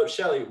right. So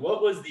Shelley,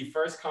 what was the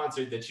first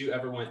concert that you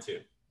ever went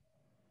to?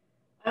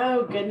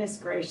 Oh, goodness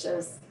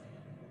gracious.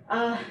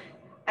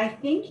 I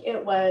think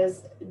it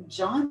was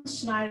John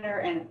Schneider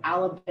and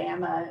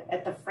Alabama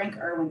at the Frank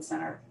Irwin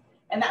Center.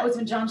 And that was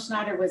when John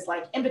Schneider was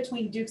like in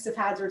between Dukes of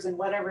Hazzards and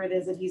whatever it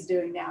is that he's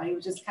doing now. He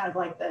was just kind of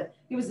like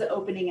he was the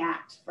opening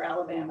act for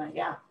Alabama.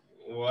 Yeah.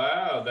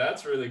 Wow.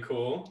 That's really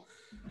cool.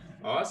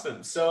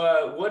 Awesome.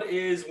 So what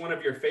is one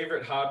of your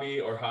favorite hobby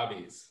or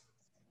hobbies?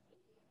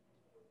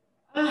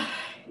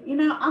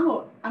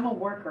 I'm a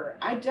worker.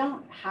 I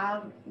don't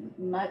have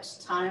much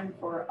time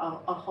for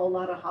a whole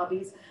lot of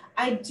hobbies.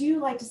 I do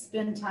like to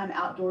spend time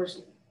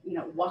outdoors,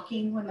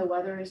 walking when the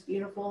weather is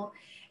beautiful.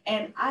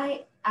 And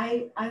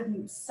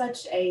I'm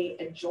such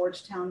a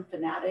Georgetown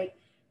fanatic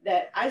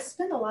that I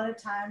spend a lot of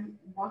time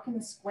walking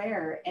the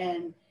square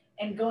and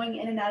going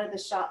in and out of the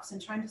shops and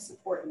trying to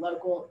support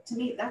local. To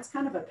me, that's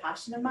kind of a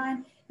passion of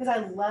mine, because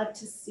I love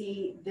to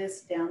see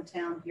this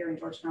downtown here in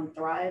Georgetown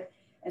thrive.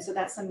 And so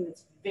that's something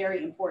that's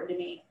very important to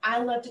me. I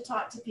love to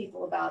talk to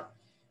people about,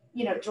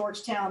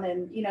 Georgetown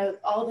and,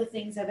 all the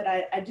things of it.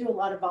 I do a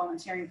lot of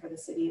volunteering for the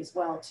city as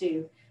well,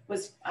 too.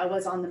 I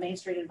was on the Main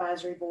Street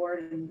Advisory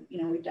Board, and,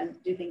 we've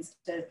do things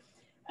to,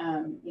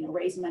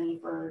 raise money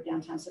for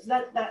downtown. So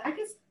that I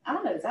guess, I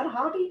don't know, is that a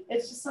hobby?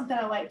 It's just something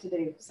I like to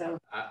do. So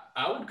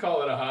I would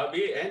call it a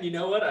hobby. And you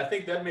know what? I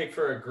think that'd make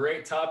for a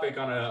great topic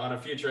on a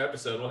future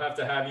episode. We'll have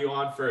to have you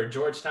on for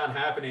Georgetown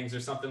happenings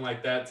or something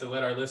like that to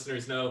let our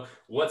listeners know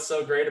what's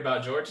so great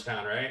about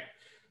Georgetown, right?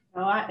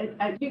 Oh,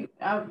 I do.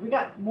 We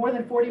got more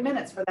than 40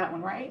 minutes for that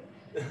one, right?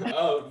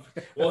 Oh,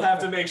 we'll have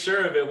to make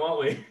sure of it, won't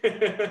we?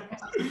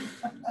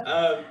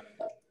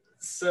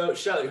 So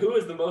Shelley, who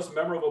is the most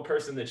memorable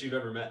person that you've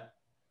ever met?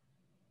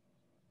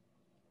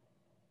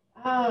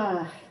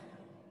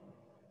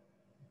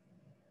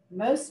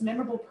 Most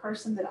memorable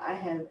person that I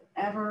have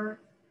ever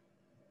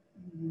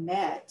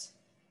met.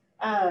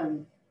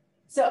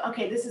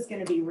 Okay, this is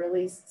going to be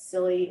really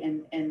silly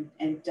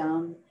and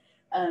dumb.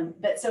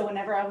 But so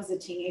whenever I was a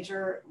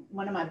teenager,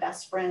 one of my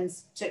best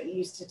friends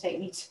used to take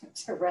me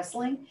to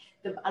wrestling.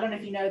 I don't know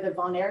if you know the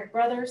Von Erich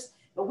brothers,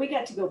 but we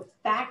got to go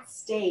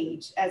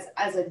backstage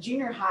as a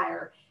junior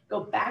hire, go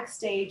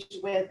backstage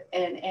with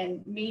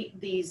and meet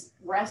these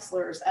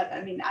wrestlers.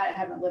 I mean, I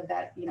haven't lived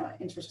that,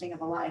 interesting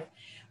of a life,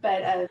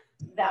 but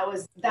that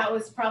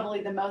was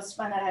probably the most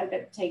fun that I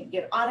got to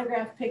get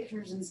autograph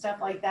pictures and stuff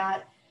like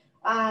that.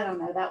 I don't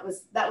know. That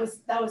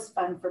was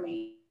fun for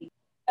me.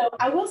 So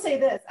I will say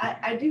this,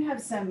 I do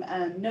have some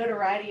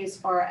notoriety as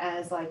far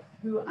as like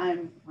who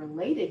I'm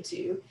related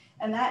to,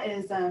 and that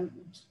is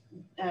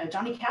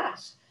Johnny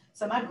Cash.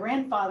 So my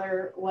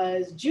grandfather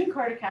was June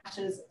Carter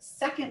Cash's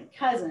second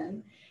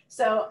cousin.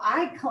 So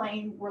I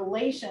claim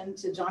relation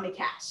to Johnny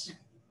Cash.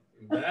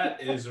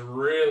 That is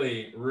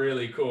really,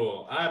 really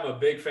cool. I'm a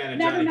big fan of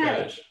Johnny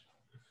Cash.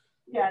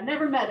 Yeah,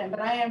 never met him, but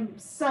I am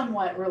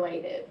somewhat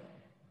related.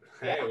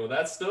 Hey, well,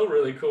 that's still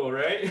really cool,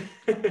 right?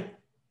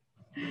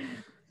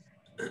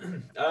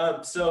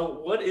 So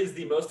what is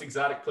the most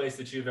exotic place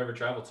that you've ever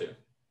traveled to?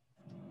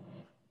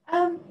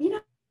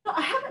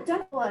 I haven't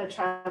done a lot of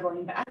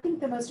traveling, but I think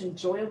the most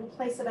enjoyable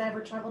place that I ever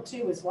traveled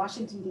to was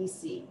Washington,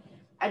 D.C.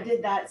 I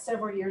did that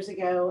several years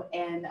ago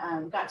and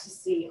got to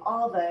see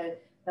all the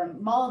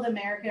Mall of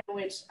America,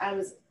 which I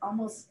was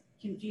almost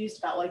confused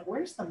about, like,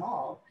 where's the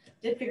mall?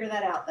 Did figure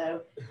that out,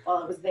 though, while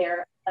I was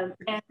there.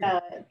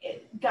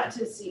 Got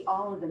to see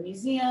all of the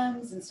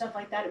museums and stuff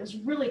like that. It was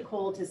really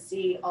cool to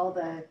see all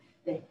the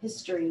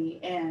history,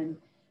 and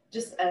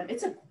just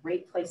it's a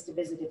great place to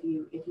visit if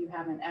you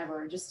haven't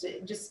ever. Just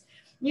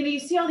you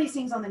see all these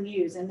things on the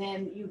news, and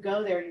then you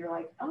go there and you're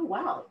like, oh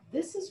wow,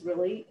 this is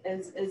really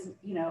as as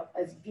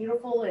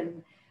beautiful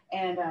and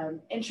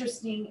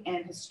interesting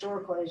and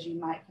historical as you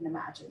can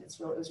imagine. It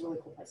was a really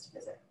cool place to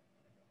visit.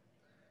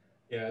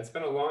 Yeah, it's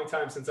been a long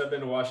time since I've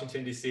been to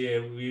Washington, D.C.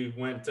 We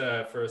went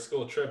for a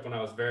school trip when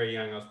I was very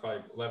young. I was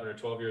probably 11 or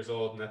 12 years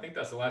old, and I think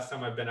that's the last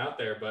time I've been out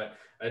there. But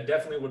I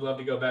definitely would love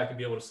to go back and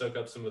be able to soak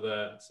up some of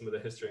the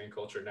history and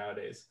culture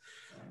nowadays.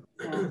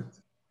 Yeah.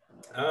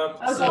 I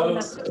was old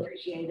enough to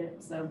appreciate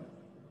it. So.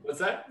 What's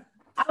that?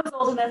 I was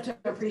old enough to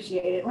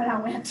appreciate it when I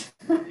went.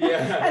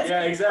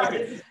 Yeah,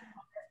 exactly.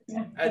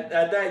 Yeah. At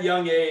that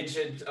young age,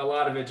 a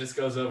lot of it just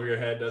goes over your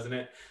head, doesn't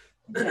it?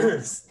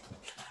 Yeah.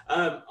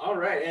 All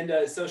right.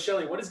 And so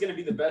Shelley, what is going to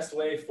be the best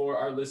way for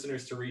our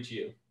listeners to reach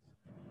you?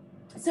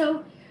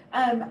 So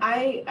I'm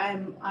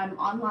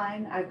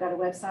online. I've got a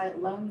website,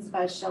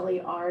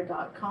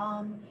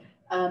 loansbyshelleyr.com.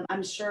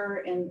 I'm sure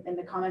in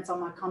the comments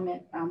on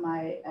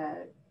my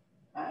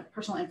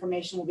personal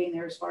information will be in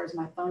there as far as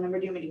my phone number.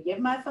 Do you want me to give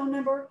my phone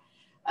number?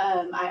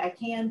 I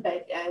can,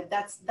 but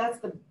that's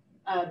the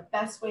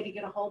best way to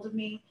get a hold of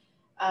me.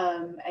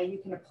 You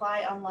can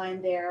apply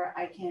online there.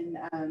 I can,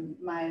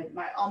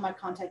 all my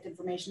contact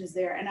information is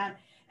there. And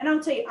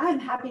I'll tell you, I'm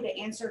happy to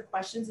answer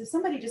questions. If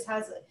somebody just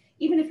has,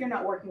 even if you're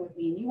not working with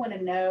me and you want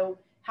to know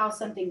how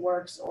something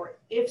works or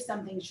if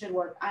something should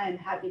work, I am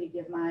happy to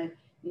give my,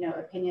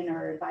 opinion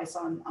or advice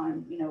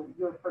on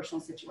your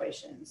personal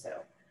situation.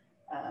 So,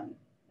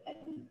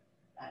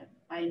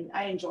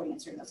 I enjoy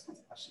answering those kinds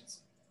of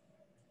questions.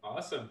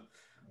 Awesome.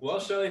 Well,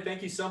 Shelley,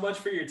 thank you so much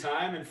for your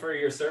time and for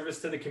your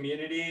service to the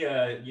community.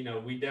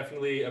 We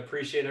definitely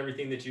appreciate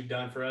everything that you've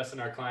done for us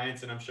and our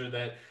clients, and I'm sure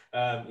that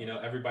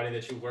everybody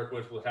that you work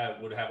with would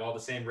have all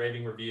the same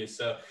raving reviews.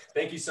 So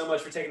thank you so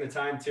much for taking the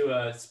time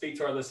to speak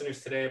to our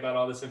listeners today about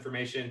all this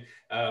information.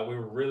 We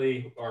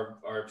really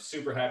are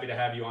super happy to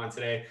have you on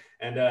today,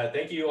 and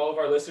thank you all of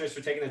our listeners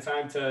for taking the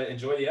time to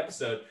enjoy the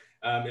episode.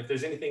 If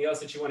there's anything else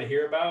that you want to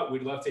hear about,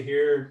 we'd love to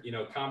hear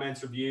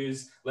comments,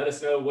 reviews. Let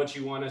us know what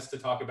you want us to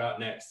talk about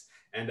next.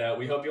 And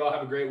we hope you all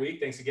have a great week.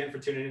 Thanks again for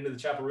tuning into the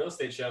Chappell Real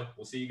Estate Show.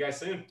 We'll see you guys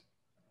soon.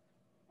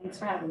 Thanks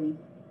for having me.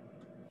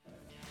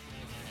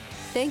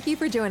 Thank you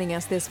for joining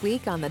us this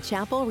week on the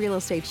Chappell Real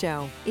Estate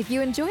Show. If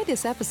you enjoyed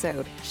this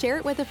episode, share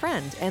it with a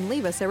friend and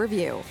leave us a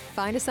review.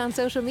 Find us on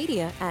social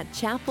media at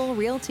Chappell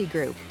Realty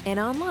Group and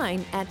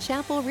online at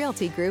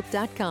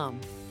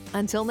chappellrealtygroup.com.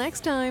 Until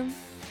next time.